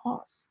perfume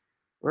costs,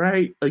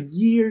 right? A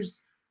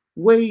year's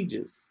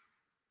wages."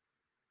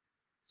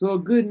 So a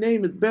good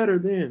name is better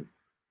than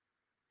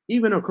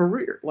even a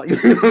career. Like, you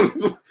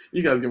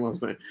guys get what I'm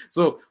saying.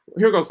 So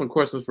here goes some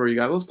questions for you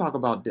guys. Let's talk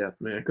about death,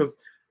 man, because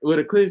with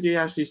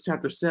Ecclesiastes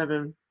chapter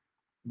 7,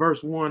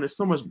 verse 1, there's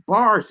so much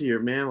bars here,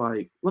 man.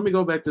 Like, let me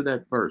go back to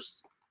that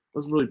verse.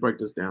 Let's really break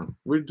this down.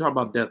 We're talking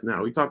about death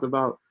now. We talked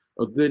about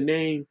a good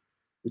name.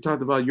 We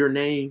talked about your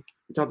name.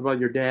 We talked about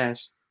your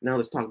dash. Now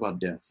let's talk about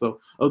death. So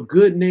a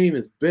good name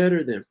is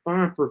better than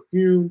fine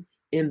perfume,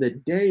 and the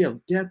day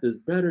of death is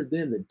better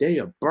than the day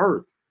of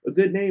birth. A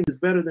good name is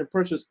better than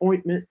precious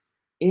ointment,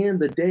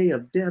 and the day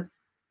of death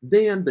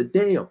than the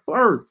day of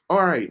birth.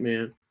 All right,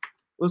 man.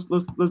 Let's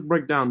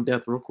break down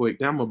death real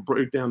quick. I'm gonna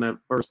break down that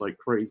verse like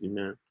crazy,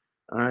 man.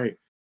 All right.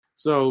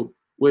 So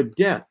with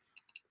death,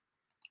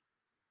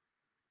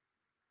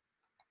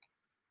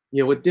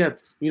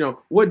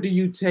 what do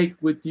you take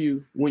with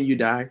you when you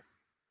die?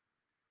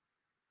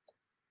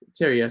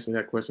 Terry asked me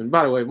that question.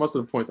 By the way, most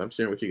of the points I'm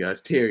sharing with you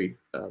guys, Terry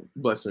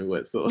blessed me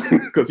with, so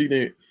because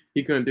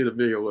he couldn't do the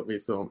video with me,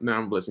 so now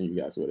I'm blessing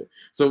you guys with it.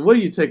 So what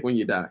do you take when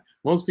you die?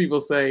 Most people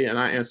say, and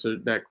I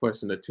answered that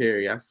question to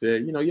Terry. I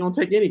said, you don't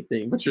take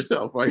anything but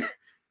yourself, right?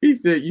 He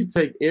said you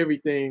take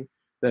everything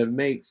that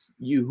makes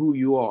you who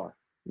you are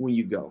when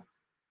you go,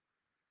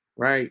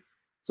 right?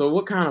 So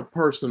what kind of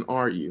person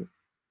are you?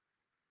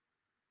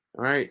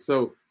 All right.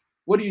 So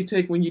what do you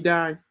take when you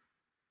die?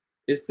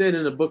 It said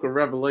in the book of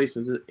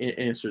Revelations, it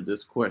answered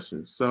this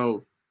question.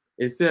 So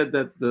it said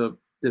that the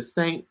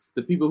saints,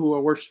 the people who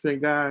are worshiping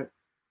God,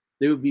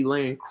 they would be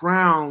laying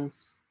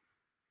crowns,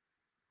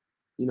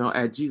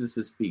 at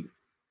Jesus's feet.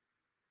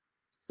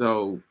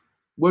 So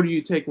what do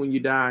you take when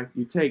you die?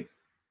 You take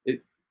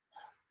it.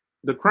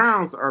 The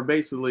crowns are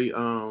basically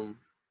how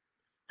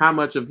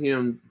much of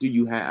him do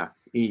you have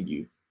in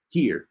you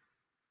here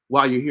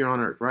while you're here on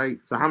earth, right?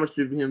 So how much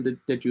of him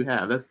that you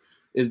have?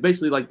 It's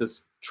basically like the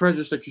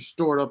treasures that you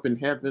stored up in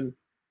heaven.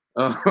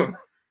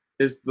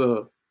 It's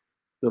the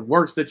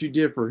works that you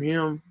did for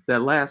him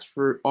that last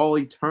for all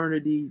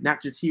eternity,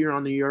 not just here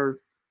on the earth,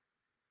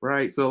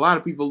 right? So a lot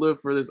of people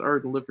live for this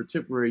earth and live for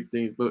temporary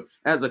things, but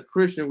as a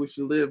Christian, we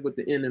should live with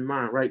the end in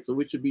mind, right? So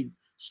we should be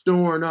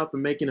storing up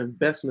and making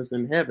investments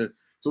in heaven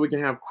so we can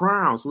have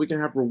crowns, so we can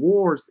have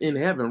rewards in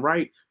heaven,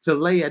 right? To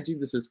lay at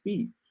Jesus's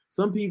feet.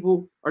 Some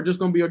people are just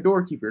going to be a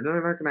doorkeeper.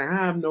 They're not going to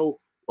have no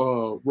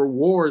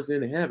rewards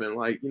in heaven,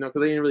 because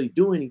they didn't really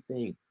do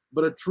anything.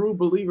 But a true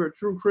believer, a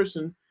true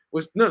Christian,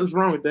 which nothing's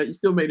wrong with that. You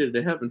still made it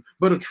to heaven.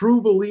 But a true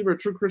believer, a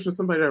true Christian,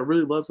 somebody that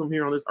really loves him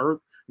here on this earth,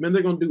 man,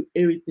 they're going to do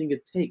everything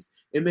it takes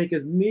and make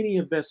as many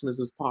investments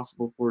as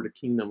possible for the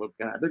kingdom of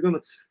God. They're going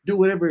to do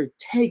whatever it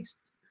takes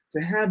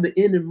to have the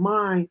end in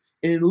mind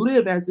and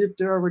live as if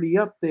they're already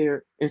up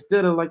there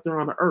instead of like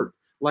they're on the earth.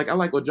 Like, I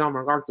like what John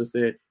MacArthur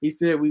said. He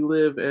said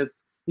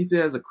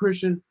as a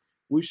Christian,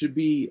 we should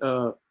be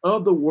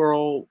of the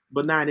world,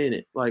 but not in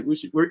it. Like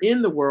we're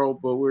in the world,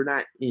 but we're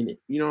not in it.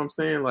 You know what I'm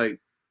saying? Like,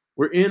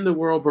 we're in the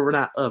world, but we're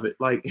not of it.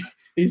 Like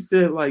he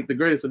said, like the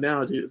greatest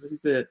analogy is, he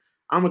said,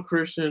 I'm a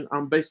Christian.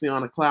 I'm basically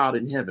on a cloud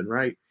in heaven,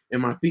 right?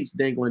 And my feet's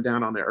dangling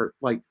down on the earth.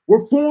 Like,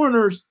 we're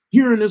foreigners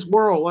here in this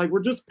world. Like,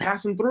 we're just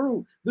passing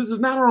through. This is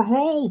not our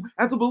home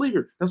as a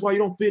believer. That's why you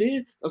don't fit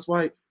in. That's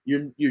why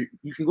you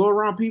can go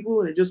around people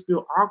and it just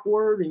feel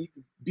awkward, and you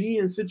can be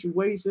in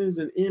situations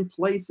and in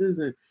places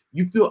and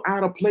you feel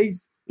out of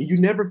place and you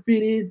never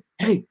fit in.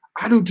 Hey,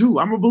 I do too.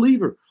 I'm a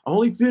believer. I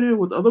only fit in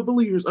with other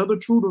believers, other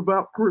true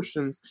devout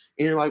Christians.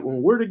 And like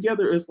when we're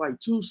together, it's like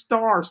two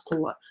stars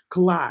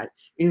collide.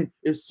 And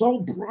it's so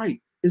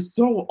bright. It's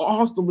so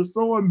awesome. It's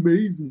so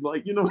amazing.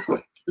 Like,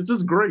 like, it's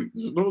just great.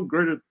 There's no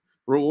greater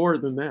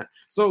reward than that.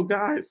 So,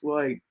 guys,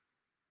 like,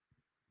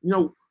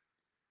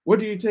 what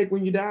do you take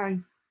when you die?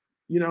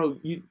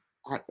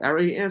 I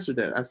already answered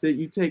that. I said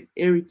you take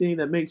everything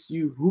that makes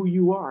you who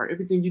you are,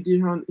 everything you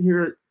did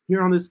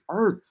here on this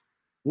earth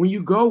when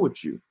you go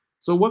with you.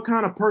 So what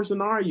kind of person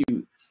are you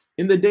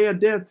in the day of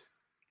death?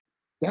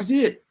 That's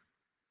it.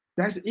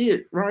 That's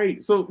it,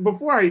 right? So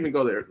before I even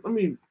go there, let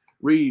me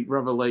read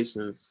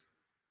Revelations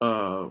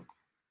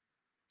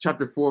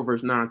chapter 4,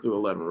 verse 9 through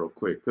 11 real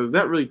quick, because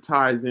that really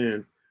ties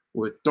in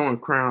with throwing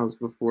crowns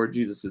before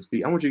Jesus'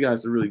 feet. I want you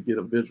guys to really get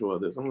a visual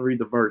of this. I'm going to read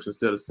the verse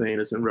instead of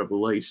saying it's in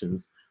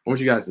Revelations. I want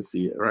you guys to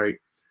see it, right?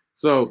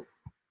 So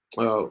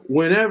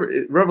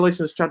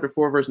Revelations chapter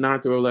 4, verse 9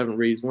 through 11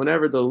 reads,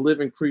 whenever the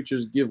living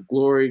creatures give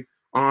glory,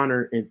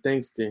 honor, and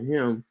thanks to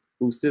him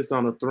who sits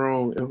on the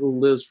throne and who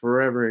lives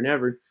forever and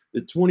ever,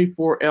 the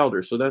 24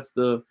 elders, so that's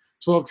the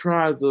 12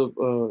 tribes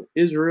of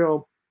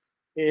Israel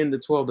and the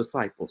 12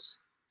 disciples.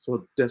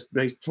 So that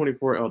makes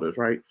 24 elders,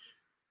 right?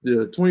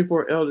 The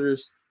 24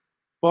 elders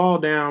fall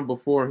down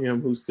before him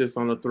who sits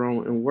on the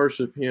throne and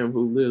worship him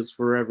who lives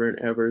forever and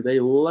ever. They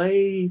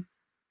lay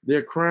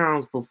their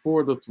crowns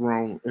before the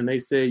throne and they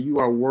say, you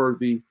are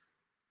worthy,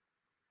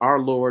 our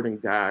Lord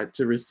and God,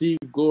 to receive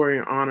glory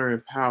and honor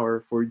and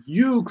power, for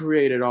you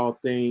created all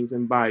things,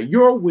 and by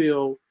your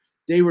will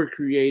they were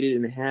created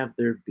and have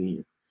their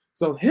being.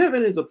 So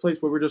heaven is a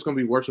place where we're just going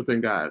to be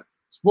worshiping God.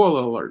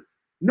 Spoiler alert.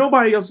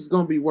 Nobody else is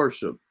going to be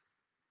worshiped.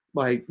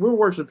 Like, we're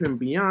worshiping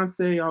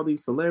Beyonce, all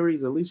these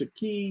celebrities, Alicia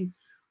Keys.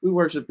 We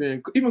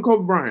worshiping even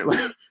Kobe Bryant.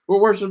 Like, we're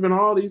worshiping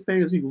all these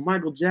famous people,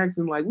 Michael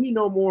Jackson. Like, we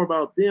know more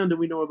about them than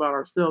we know about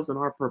ourselves and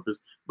our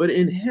purpose. But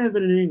in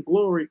heaven and in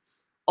glory,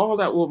 all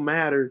that will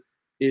matter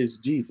is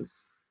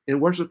Jesus and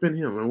worshiping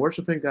him and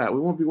worshiping God.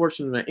 We won't be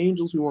worshiping the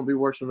angels. We won't be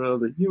worshiping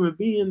other human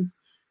beings.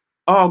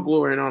 All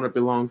glory and honor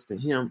belongs to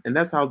him. And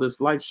that's how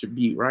this life should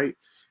be, right?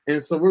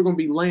 And so we're going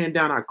to be laying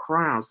down our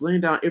crowns,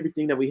 laying down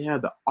everything that we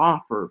have to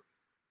offer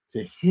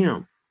to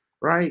him,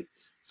 right?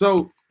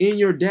 So in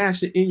your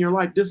dash, in your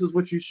life, this is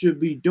what you should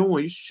be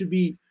doing. You should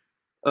be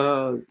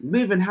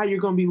living how you're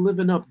going to be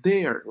living up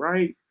there,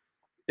 right?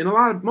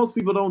 And most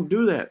people don't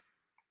do that.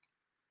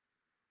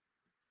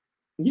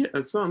 Yeah,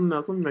 something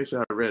else. Let me make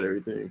sure I read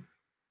everything.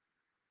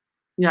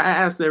 Yeah, I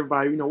asked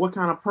everybody, what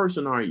kind of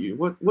person are you?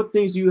 What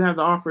things do you have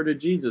to offer to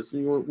Jesus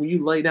when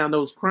you lay down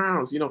those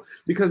crowns?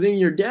 Because in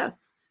your death,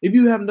 if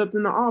you have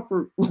nothing to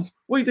offer, what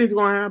do you think's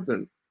going to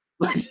happen?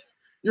 Like,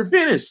 you're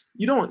finished.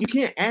 You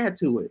can't add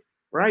to it,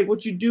 right?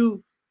 What you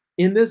do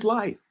in this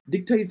life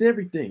dictates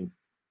everything.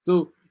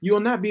 So you will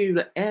not be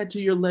able to add to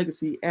your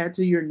legacy, add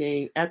to your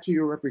name, add to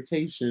your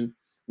reputation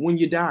when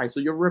you die. So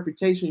your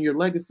reputation, your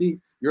legacy,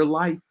 your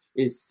life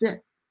is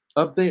set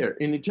up there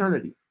in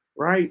eternity,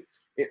 right?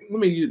 Let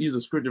me use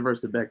a scripture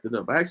verse to back that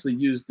up. I actually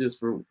used this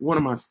for one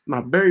of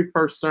my very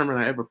first sermon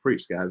I ever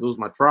preached, guys. It was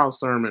my trial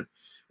sermon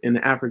in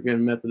the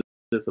African Methodist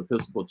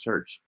Episcopal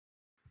Church.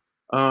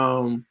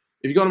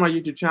 If you go to my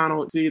YouTube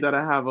channel, see that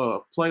I have a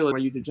playlist on my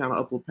YouTube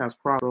channel, Upload Past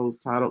Crossroads,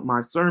 titled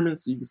My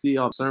Sermons. So you can see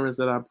all the sermons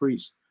that I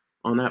preach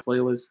on that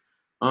playlist.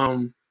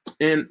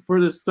 And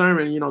for this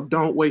sermon,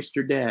 don't waste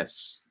your dash.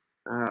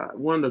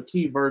 One of the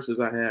key verses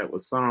I had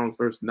was Psalms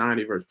verse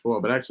 90, verse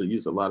 12, but I actually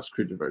used a lot of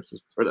scripture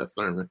verses for that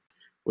sermon,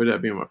 with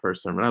that being my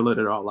first sermon. I let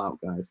it all out,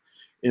 guys.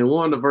 And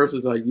one of the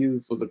verses I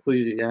used was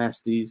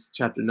Ecclesiastes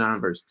chapter 9,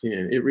 verse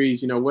 10. It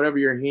reads, whatever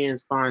your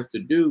hands finds to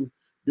do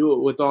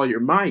it with all your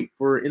might.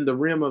 For in the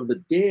realm of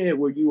the dead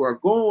where you are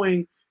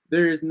going,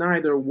 there is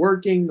neither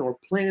working, nor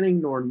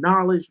planning, nor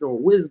knowledge, nor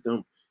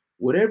wisdom.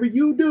 Whatever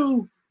you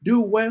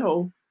do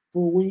well.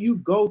 For when you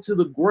go to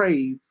the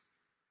grave,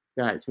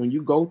 guys, when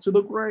you go to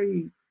the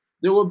grave,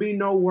 there will be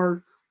no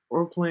work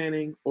or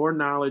planning or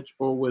knowledge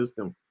or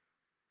wisdom.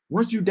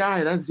 Once you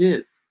die, that's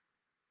it.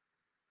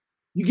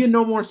 You get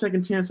no more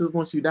second chances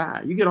once you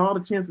die. You get all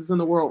the chances in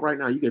the world right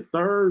now. You get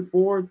third,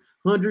 fourth,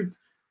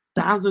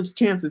 100,000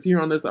 chances here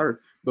on this earth.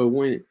 But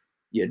when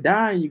you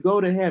die and you go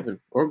to heaven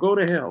or go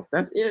to hell,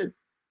 that's it.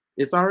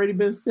 It's already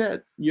been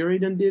set. You already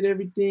done did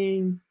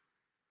everything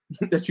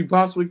that you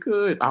possibly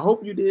could. I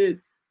hope you did.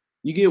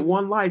 You get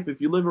one life. If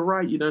you live it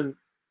right, you done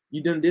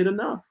did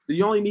enough.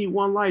 You only need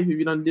one life if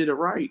you done did it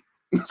right.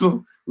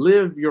 So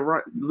live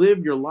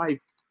your life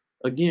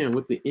again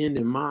with the end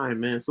in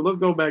mind, man. So let's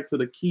go back to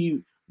the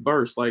key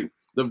verse, like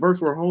the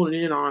verse we're holding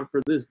in on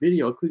for this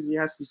video,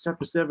 Ecclesiastes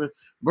chapter 7,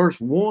 verse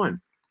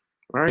 1.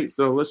 All right,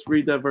 so let's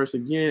read that verse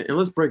again and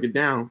let's break it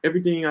down.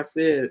 Everything I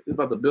said is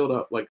about to build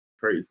up like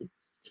crazy.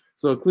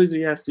 So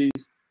Ecclesiastes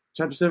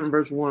chapter 7,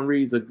 verse 1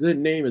 reads, a good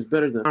name is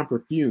better than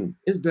perfume.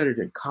 It's better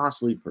than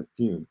costly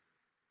perfume.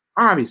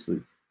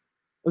 Obviously,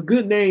 a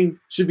good name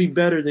should be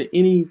better than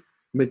any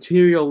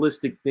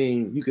materialistic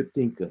thing you could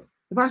think of.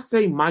 If I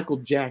say Michael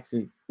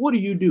Jackson, what do?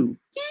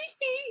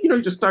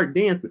 You just start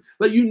dancing.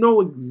 Like,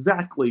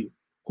 exactly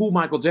who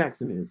Michael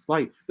Jackson is.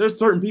 Like, there's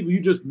certain people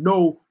you just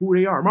know who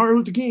they are. Martin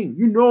Luther King,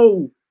 you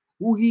know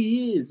who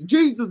he is.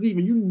 Jesus,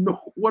 even, you know,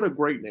 what a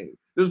great name.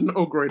 There's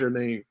no greater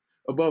name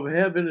above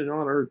heaven and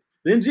on earth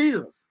than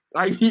Jesus.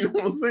 Like, you know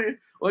what I'm saying?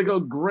 Like, a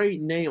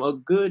great name, a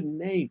good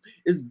name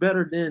is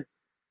better than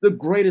the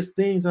greatest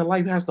things that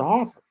life has to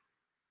offer.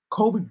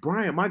 Kobe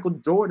Bryant, Michael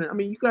Jordan. I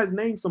mean, you guys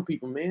name some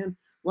people, man.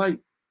 Like,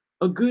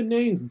 a good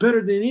name is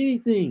better than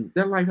anything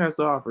that life has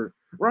to offer,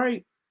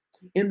 right?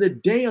 In the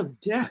day of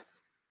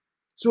death.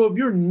 So if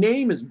your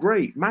name is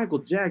great, Michael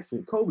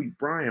Jackson, Kobe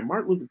Bryant,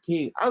 Martin Luther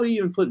King, I would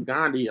even put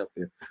Gandhi up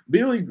there,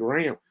 Billy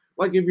Graham.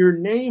 Like, if your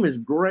name is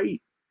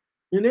great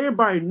and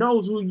everybody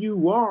knows who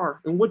you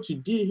are and what you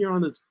did here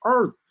on this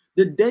earth,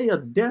 the day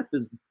of death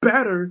is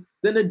better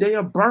than the day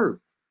of birth.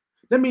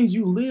 That means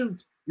you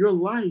lived your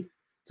life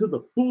to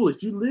the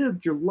fullest. You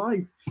lived your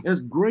life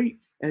as great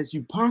as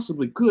you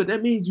possibly could.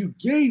 That means you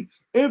gave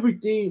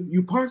everything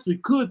you possibly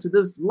could to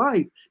this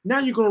life. Now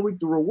you're gonna reap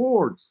the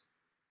rewards.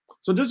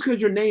 So just because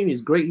your name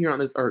is great here on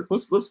this earth,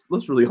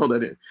 let's really hold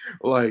that in.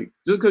 Like,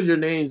 just because your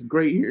name's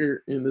great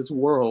here in this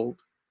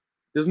world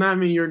does not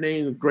mean your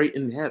name is great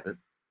in heaven.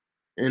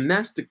 And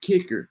that's the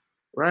kicker,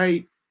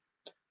 right?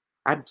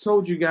 I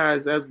told you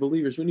guys as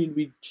believers, we need to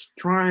be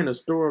trying to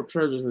store up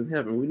treasures in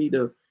heaven. We need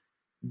to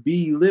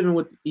be living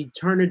with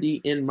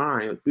eternity in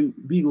mind,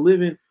 be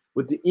living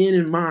with the end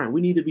in mind.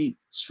 We need to be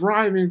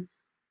striving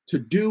to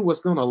do what's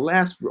going to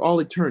last for all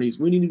eternities.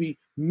 We need to be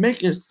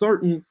making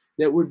certain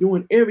that we're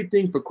doing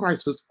everything for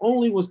Christ, because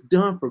only what's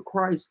done for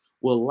Christ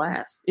will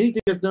last.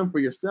 Anything that's done for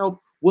yourself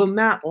will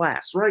not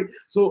last, right?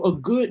 So a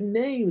good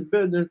name is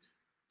better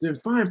than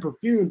fine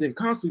perfume, than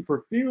costly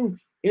perfume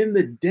in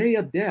the day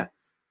of death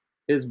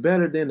is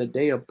better than the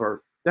day of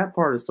birth. That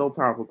part is so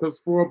powerful, because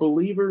for a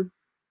believer,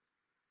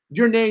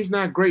 your name's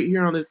not great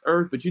here on this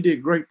earth, but you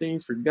did great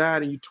things for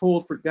God, and you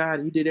toiled for God,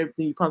 and you did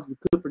everything you possibly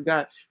could for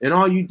God, and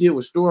all you did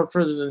was store up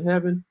treasures in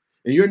heaven,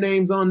 and your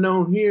name's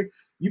unknown here.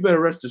 You better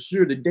rest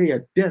assured the day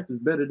of death is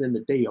better than the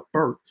day of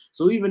birth.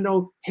 So even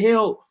though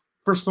hell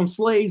for some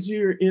slaves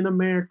here in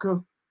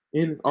America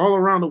and all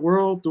around the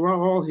world throughout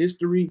all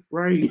history,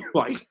 right?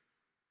 Like,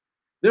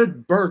 their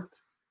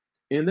birth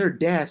and their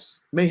death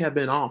may have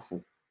been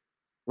awful,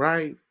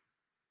 right?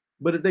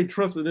 But if they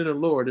trusted in the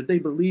Lord, if they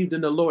believed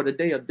in the Lord, the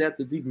day of death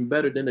is even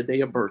better than the day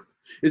of birth.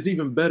 It's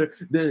even better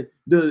than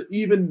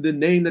even the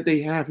name that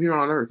they have here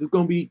on earth. It's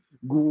gonna be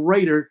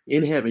greater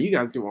in heaven. You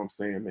guys get what I'm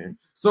saying, man.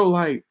 So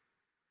like,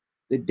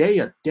 the day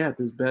of death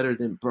is better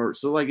than birth.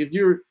 So like, if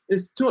you're,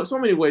 so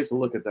many ways to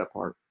look at that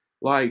part.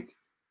 Like,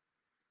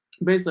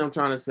 basically, I'm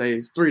trying to say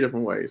it's three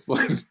different ways.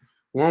 Like,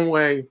 one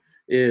way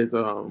is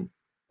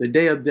the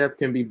day of death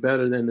can be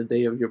better than the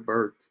day of your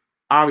birth.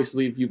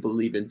 Obviously, if you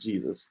believe in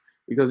Jesus,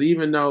 because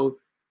even though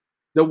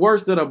the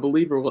worst that a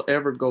believer will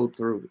ever go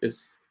through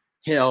is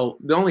hell.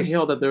 The only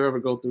hell that they'll ever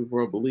go through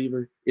for a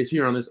believer is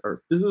here on this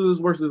earth. This is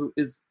as worst as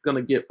it's going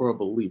to get for a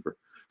believer.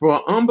 For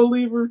an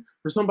unbeliever,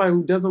 for somebody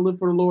who doesn't live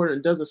for the Lord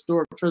and doesn't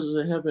store up treasures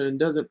in heaven and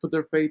doesn't put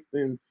their faith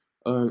in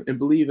and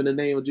believe in the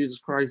name of Jesus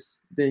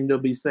Christ, then they'll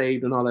be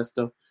saved and all that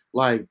stuff.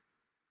 Like,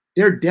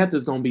 their death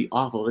is going to be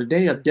awful. The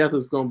day of death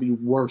is going to be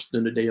worse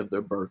than the day of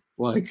their birth.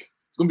 Like,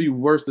 it's going to be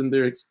worse than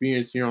their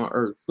experience here on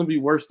earth. It's going to be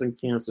worse than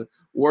cancer,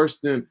 worse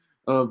than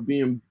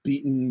being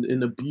beaten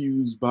and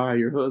abused by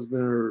your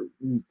husband or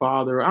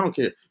father. I don't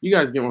care. You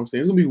guys get what I'm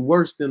saying. It's going to be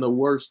worse than the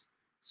worst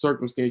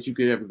circumstance you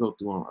could ever go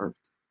through on earth.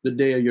 The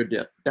day of your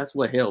death. That's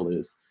what hell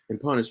is and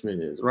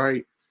punishment is,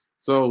 right?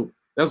 So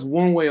that's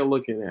one way of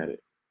looking at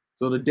it.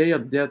 So the day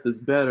of death is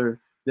better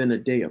than the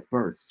day of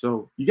birth.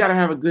 So you got to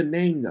have a good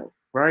name, though,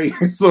 right?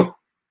 So,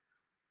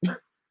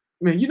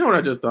 man, you know what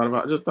I just thought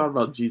about? I just thought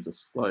about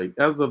Jesus. Like,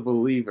 as a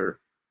believer,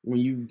 when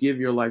you give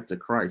your life to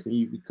Christ and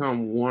you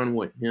become one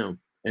with Him,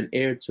 an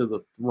heir to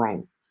the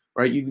throne,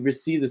 right? You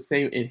receive the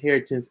same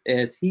inheritance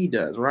as He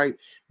does, right?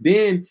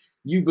 Then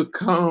you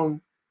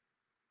become,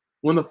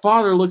 when the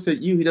Father looks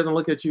at you, He doesn't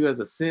look at you as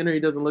a sinner. He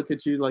doesn't look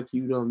at you like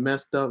you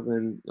messed up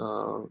and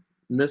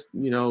missed.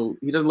 He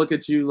doesn't look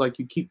at you like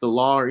you keep the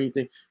law or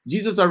anything.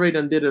 Jesus already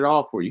done did it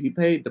all for you. He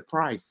paid the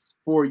price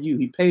for you.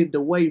 He paved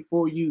the way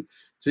for you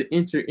to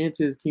enter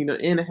into His kingdom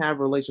and have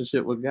a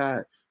relationship with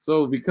God.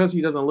 So because He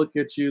doesn't look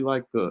at you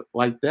like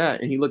that,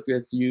 and He looks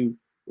at you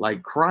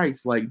like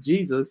Christ, like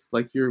Jesus,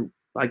 like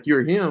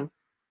you're Him,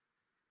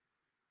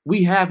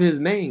 we have His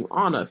name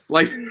on us.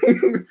 Like,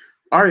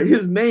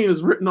 His name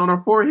is written on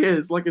our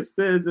foreheads, like it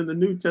says in the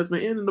New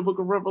Testament and in the book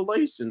of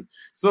Revelation.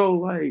 So,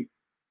 like,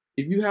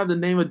 if you have the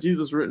name of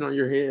Jesus written on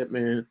your head,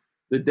 man,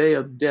 the day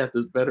of death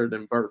is better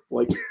than birth.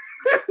 Like,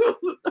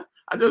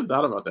 I just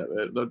thought about that,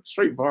 man. The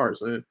straight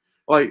bars, man.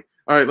 Like,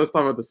 all right, let's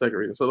talk about the second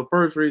reason. So the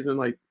first reason,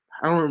 like,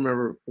 I don't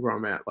remember where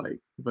I'm at, like,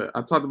 but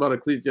I talked about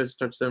Ecclesiastes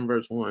chapter 7,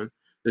 verse 1.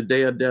 The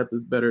day of death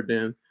is better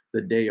than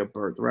the day of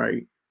birth,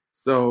 right?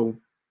 So,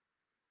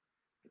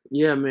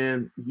 yeah,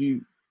 man,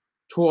 you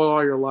toil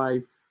all your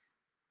life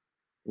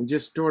and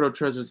just stored up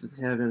treasures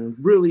in heaven and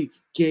really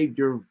gave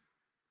your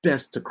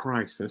best to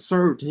Christ and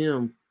served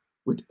Him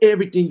with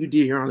everything you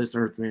did here on this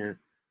earth, man.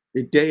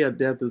 The day of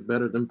death is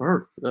better than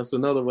birth. That's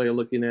another way of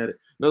looking at it.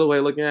 Another way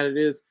of looking at it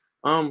is,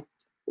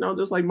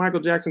 just like Michael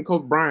Jackson,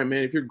 Kobe Bryant,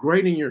 man, if you're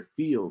great in your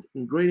field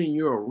and great in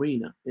your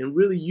arena and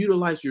really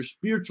utilize your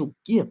spiritual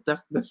gift,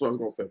 that's what I was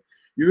gonna say.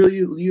 You really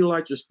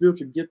utilize your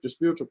spiritual gift, your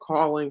spiritual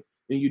calling,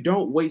 and you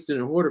don't waste it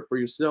and hoard it for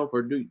yourself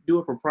or do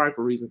it for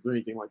prideful reasons or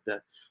anything like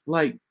that.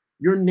 Like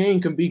your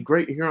name can be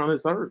great here on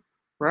this earth,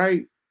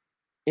 right?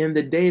 And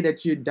the day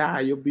that you die,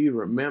 you'll be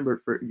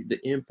remembered for the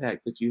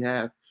impact that you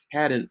have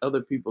had in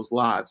other people's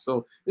lives.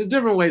 So there's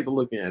different ways of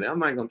looking at it. I'm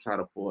not gonna try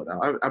to pull it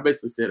out. I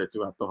basically said it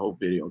throughout the whole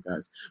video,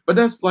 guys. But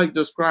that's like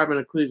describing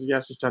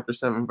Ecclesiastes chapter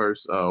 7,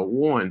 verse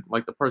 1,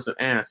 like the person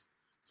asked.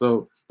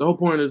 So the whole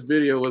point of this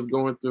video was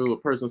going through a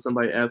question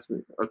somebody asked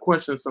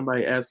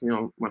me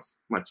on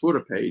my Twitter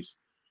page.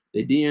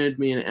 They DM'd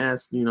me and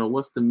asked,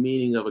 what's the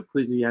meaning of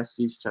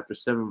Ecclesiastes chapter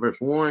 7, verse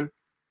 1?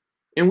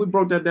 And we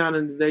broke that down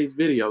in today's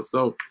video.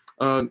 So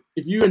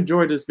if you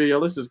enjoyed this video,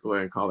 let's just go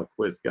ahead and call it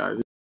quits, guys.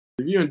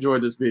 If you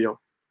enjoyed this video,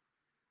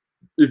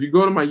 if you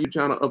go to my YouTube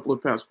channel,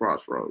 Upload Past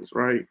Crossroads,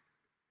 right?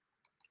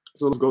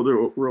 So let's go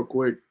through it real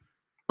quick.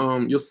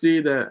 You'll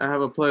see that I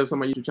have a playlist on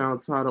my YouTube channel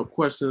titled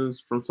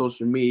Questions from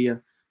Social Media.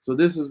 So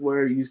this is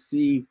where you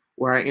see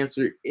where I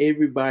answer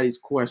everybody's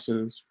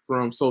questions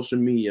from social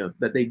media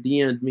that they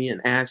DM'd me and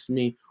asked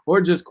me,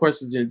 or just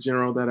questions in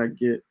general that I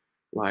get.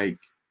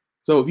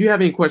 So if you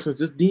have any questions,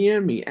 just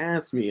DM me,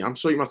 ask me. I'm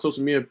showing you my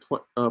social media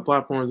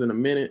platforms in a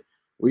minute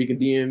where you can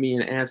DM me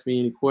and ask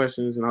me any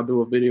questions, and I'll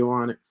do a video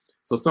on it.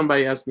 So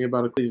somebody asked me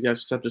about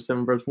Ecclesiastes chapter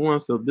 7, verse 1.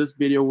 So this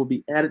video will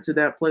be added to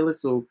that playlist.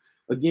 So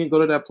again, go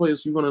to that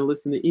playlist. You're going to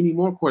listen to any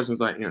more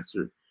questions I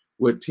answered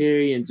with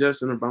Terry and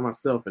Justin or by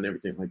myself and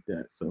everything like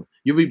that. So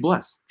you'll be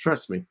blessed.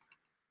 Trust me.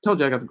 Told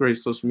you I got the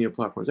greatest social media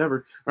platforms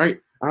ever. All right.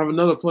 I have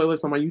another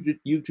playlist on my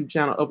YouTube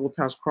channel, Upload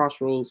Past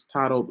Crossroads,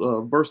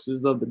 titled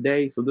Verses of the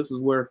Day. So this is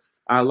where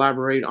I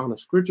elaborate on a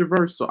scripture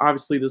verse. So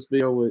obviously this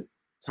video would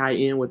tie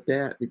in with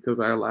that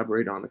because I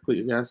elaborate on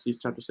Ecclesiastes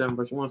chapter 7,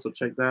 verse 1. So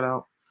check that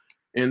out.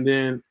 And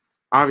then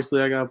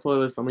obviously I got a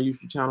playlist on my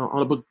YouTube channel on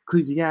the book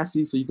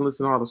Ecclesiastes. So you can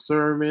listen to all the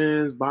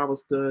sermons, Bible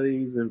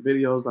studies, and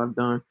videos I've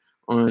done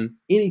on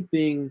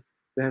anything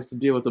that has to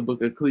deal with the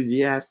book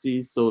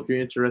Ecclesiastes. So if you're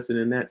interested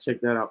in that,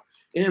 check that out.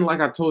 And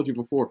like I told you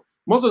before,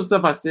 most of the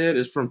stuff I said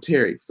is from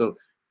Terry. So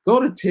go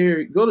to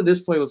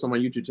this playlist on my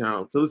YouTube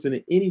channel to listen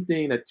to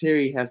anything that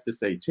Terry has to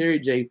say. Terry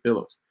J.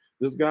 Phillips.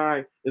 This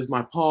guy is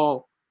my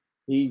Paul.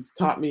 He's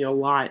taught me a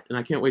lot, and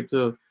I can't wait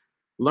to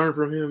learn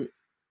from him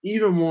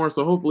even more.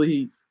 So hopefully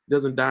he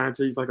doesn't die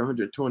until he's like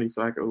 120,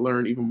 so I can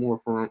learn even more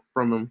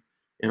from him.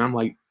 And I'm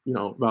like,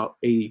 about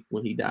 80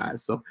 when he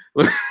dies. So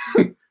I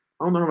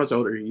don't know how much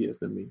older he is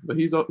than me, but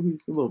he's a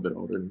little bit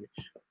older than me.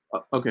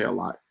 Okay, a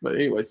lot. But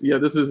anyways, yeah,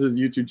 this is his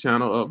YouTube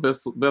channel,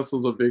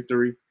 Vessels of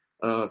Victory.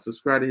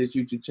 Subscribe to his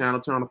YouTube channel,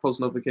 turn on the post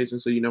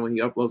notifications so you know when he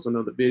uploads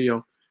another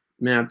video.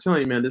 Man, I'm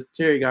telling you, man, this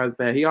Terry guy's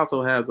bad. He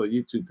also has a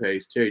YouTube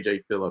page, Terry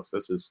J. Phillips.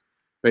 That's his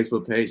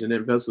Facebook page. And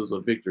then Vessels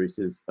of Victory is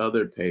his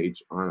other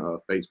page on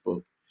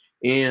Facebook.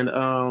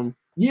 And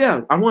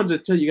yeah, I wanted to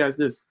tell you guys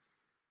this.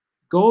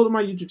 Go to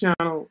my YouTube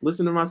channel,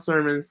 listen to my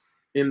sermons.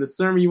 And the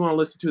sermon you want to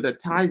listen to that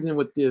ties in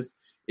with this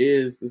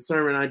is the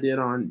sermon I did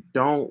on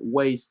Don't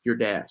Waste Your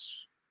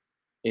Dash.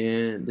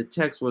 And the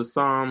text was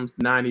Psalms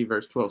 90,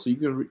 verse 12. So you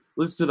can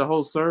listen to the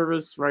whole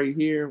service right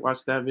here,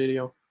 watch that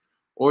video,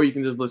 or you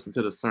can just listen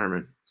to the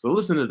sermon. So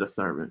listen to the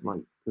sermon,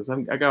 because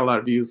I got a lot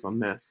of views on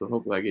that, so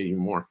hopefully I get you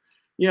more.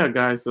 Yeah,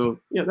 guys. So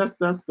yeah,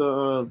 that's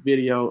the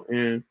video,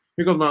 and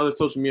here goes my other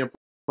social media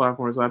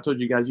platforms. So I told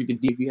you guys you can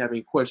if you have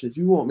any questions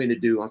you want me to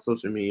do on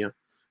social media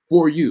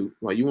for you.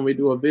 Like you want me to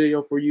do a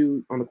video for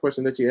you on the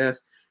question that you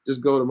asked,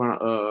 just go to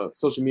my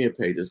social media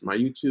pages, my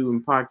YouTube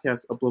and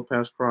podcast, Upload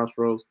Past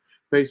Crossroads,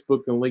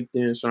 Facebook and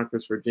LinkedIn, Sean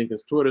Christopher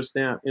Jenkins, Twitter,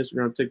 Snap,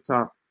 Instagram,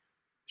 TikTok,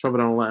 Trouble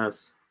Don't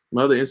Last.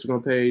 My other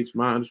Instagram page,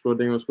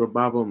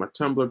 my_Daniel_Bible, my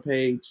Tumblr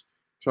page,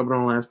 Trouble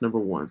Don't Last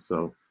 #1.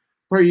 So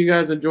pray you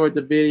guys enjoyed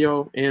the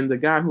video. And the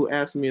guy who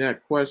asked me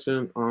that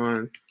question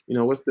on,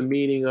 what's the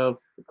meaning of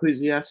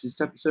Ecclesiastes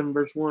chapter 7,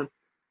 verse 1,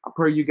 I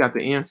pray you got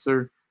the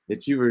answer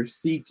that you were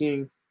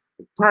seeking.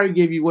 It probably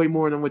gave you way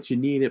more than what you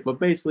needed, but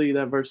basically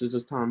that verse is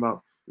just talking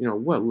about,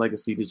 what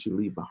legacy did you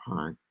leave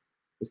behind?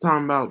 It's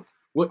talking about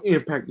what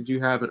impact did you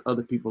have in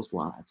other people's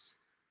lives?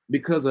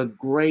 Because a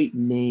great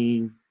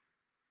name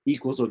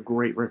equals a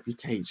great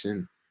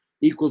reputation,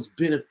 equals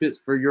benefits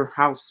for your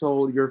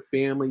household, your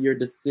family, your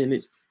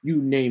descendants,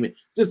 you name it.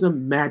 Just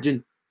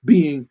imagine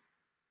being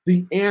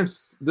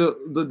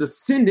the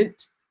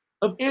descendant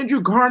of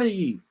Andrew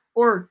Carnegie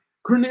or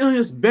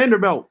Cornelius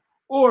Vanderbilt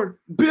or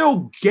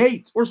Bill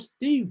Gates or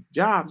Steve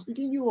Jobs.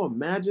 Can you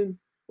imagine?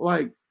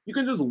 You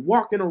can just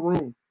walk in a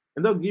room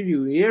and they'll give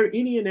you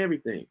any and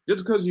everything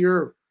just because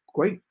you're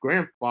great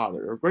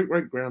grandfather or great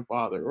great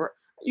grandfather, or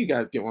you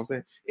guys get what I'm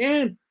saying.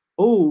 And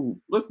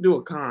let's do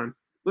a con.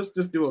 Let's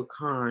just do a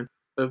con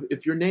of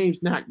if your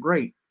name's not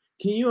great.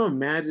 Can you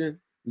imagine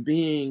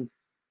being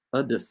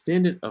a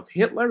descendant of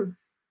Hitler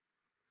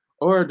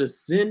or a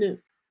descendant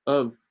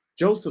of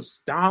Joseph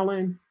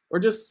Stalin or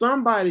just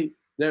somebody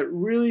that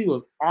really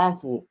was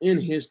awful in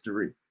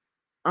history.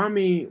 I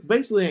mean,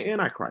 basically an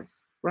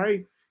antichrist,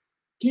 right?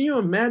 Can you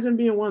imagine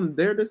being one of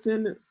their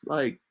descendants?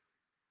 Like,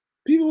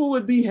 people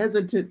would be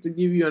hesitant to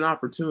give you an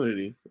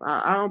opportunity.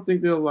 I don't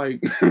think they'll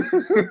like.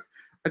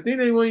 I think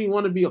they wouldn't even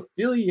want to be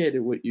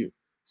affiliated with you.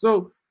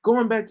 So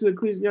going back to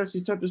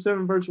Ecclesiastes chapter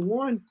 7, verse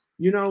 1,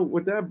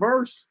 with that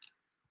verse,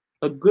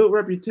 a good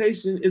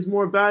reputation is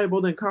more valuable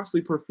than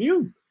costly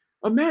perfume.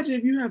 Imagine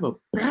if you have a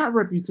bad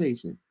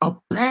reputation, a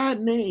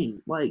bad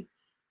name, like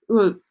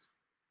uh,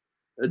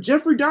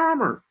 Jeffrey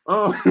Dahmer.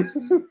 Oh,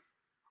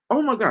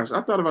 oh my gosh,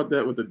 I thought about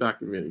that with the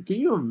documentary. Can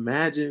you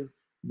imagine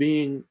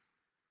being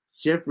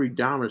Jeffrey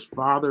Dahmer's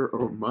father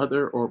or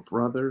mother or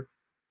brother?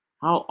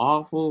 How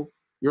awful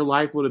your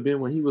life would have been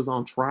when he was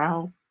on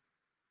trial.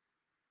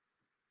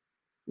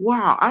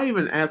 Wow, I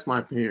even asked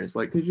my parents,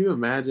 like, could you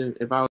imagine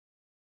if I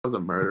was a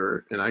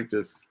murderer and I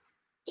just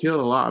killed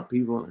a lot of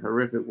people in a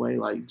horrific way,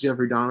 like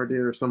Jeffrey Dahmer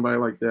did, or somebody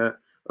like that,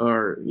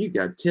 or you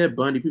got Ted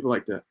Bundy, people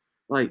like that.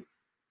 Like,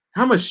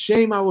 how much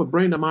shame I would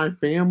bring to my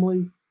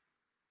family.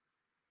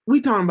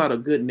 We talking about a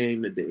good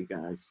name today,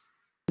 guys.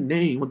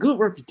 Name, a good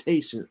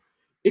reputation,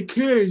 it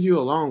carries you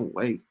a long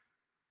way.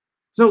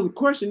 So the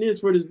question is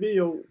for this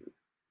video,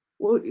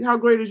 well, how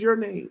great is your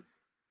name?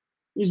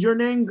 Is your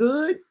name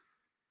good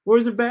or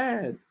is it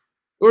bad?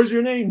 Or is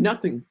your name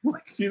nothing?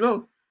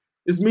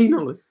 It's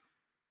meaningless.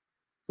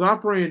 So I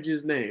pray in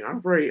Jesus' name. I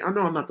pray, I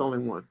know I'm not the only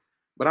one,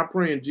 but I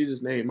pray in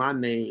Jesus' name, my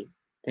name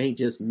ain't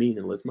just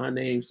meaningless. My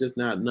name's just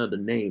not another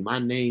name. My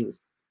name,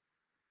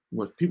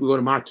 when people go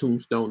to my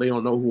tombstone, they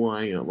don't know who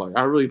I am. Like,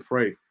 I really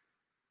pray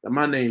that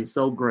my name's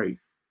so great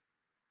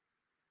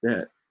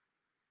that,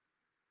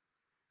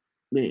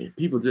 man,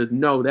 people just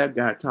know that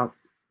guy,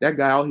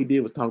 all he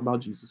did was talk about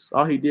Jesus.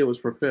 All he did was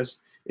profess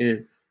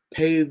and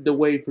paved the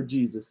way for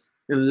Jesus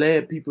and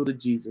led people to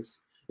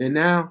Jesus. And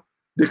now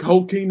the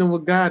whole kingdom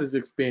of God is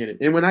expanded.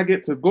 And when I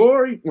get to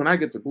glory, when I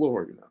get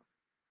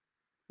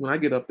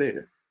up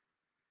there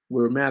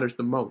where it matters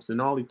the most in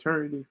all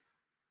eternity,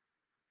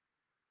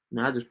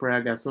 and I just pray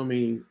I got so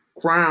many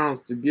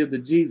crowns to give to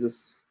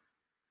Jesus.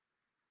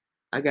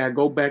 I gotta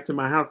go back to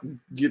my house to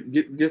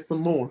get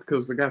some more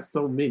because I got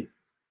so many.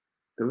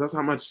 Because that's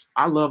how much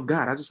I love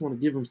God. I just want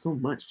to give him so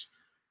much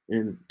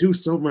and do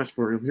so much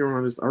for him here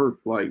on this earth.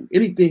 Like,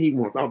 anything he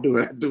wants, I'll do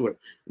it. I'll do it.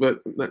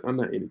 But I'm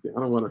not anything. I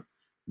don't want to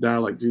die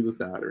like Jesus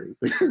died or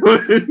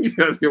anything. You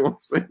guys get what I'm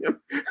saying?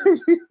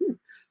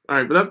 All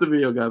right, but that's the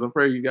video, guys. I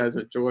pray you guys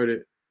enjoyed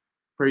it.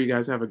 Pray you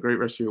guys have a great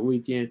rest of your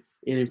weekend.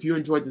 And if you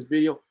enjoyed this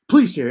video,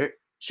 please share it.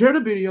 Share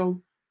the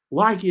video,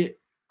 like it,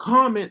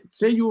 comment,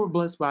 say you were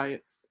blessed by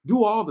it.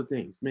 Do all the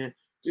things, man.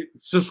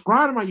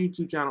 Subscribe to my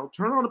YouTube channel.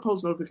 Turn on the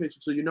post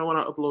notifications so you know when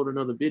I upload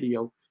another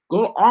video.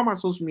 Go to all my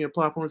social media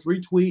platforms,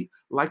 retweet,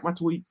 like my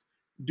tweets,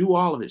 do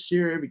all of it,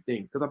 share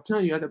everything. Because I'm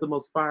telling you, I got the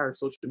most fire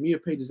social media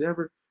pages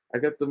ever. I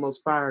got the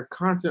most fire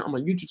content on my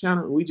YouTube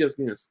channel, and we just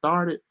getting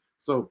started.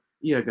 So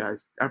yeah,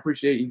 guys, I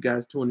appreciate you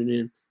guys tuning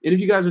in. And if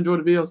you guys enjoyed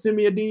the video, send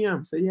me a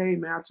DM. Say, hey,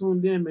 man, I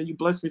tuned in, man. You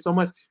blessed me so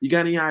much. You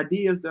got any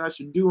ideas that I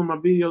should do in my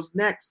videos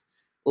next?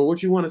 Or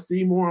what you want to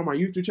see more on my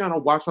YouTube channel?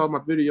 Watch all my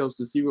videos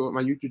to see what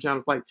my YouTube channel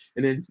is like.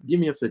 And then give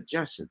me a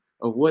suggestion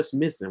of what's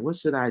missing. What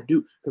should I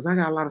do? Because I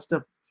got a lot of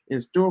stuff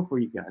in store for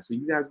you guys. So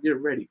you guys get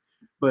ready.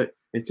 But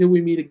until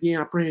we meet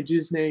again, I pray in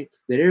Jesus' name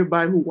that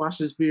everybody who watched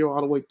this video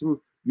all the way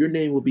through, your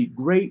name will be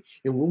great.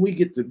 And when we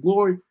get to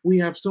glory, we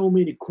have so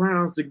many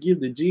crowns to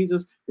give to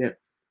Jesus that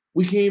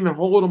we can't even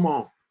hold them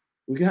all.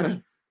 We got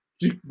to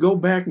go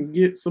back and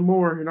get some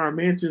more in our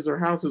mansions or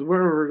houses,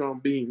 wherever we're going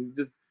to be.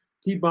 Just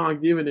keep on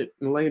giving it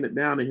and laying it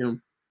down to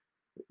him.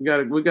 We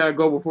gotta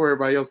go before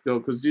everybody else go,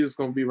 because Jesus is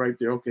gonna be right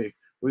there. Okay,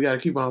 we gotta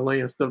keep on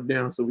laying stuff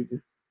down so we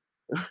can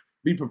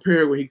be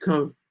prepared when he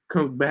comes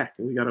back,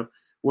 and we gotta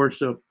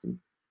worship and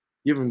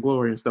give him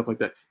glory and stuff like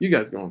that. You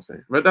guys know what I'm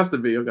saying. But that's the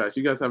video, guys.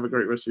 You guys have a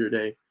great rest of your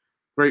day,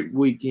 great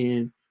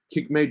weekend.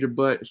 Kick major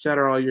butt,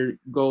 shatter all your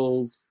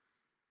goals,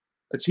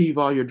 achieve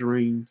all your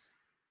dreams.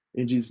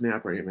 In Jesus' name I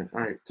pray, amen.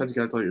 All right, talk to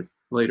you guys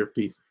later.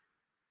 Peace.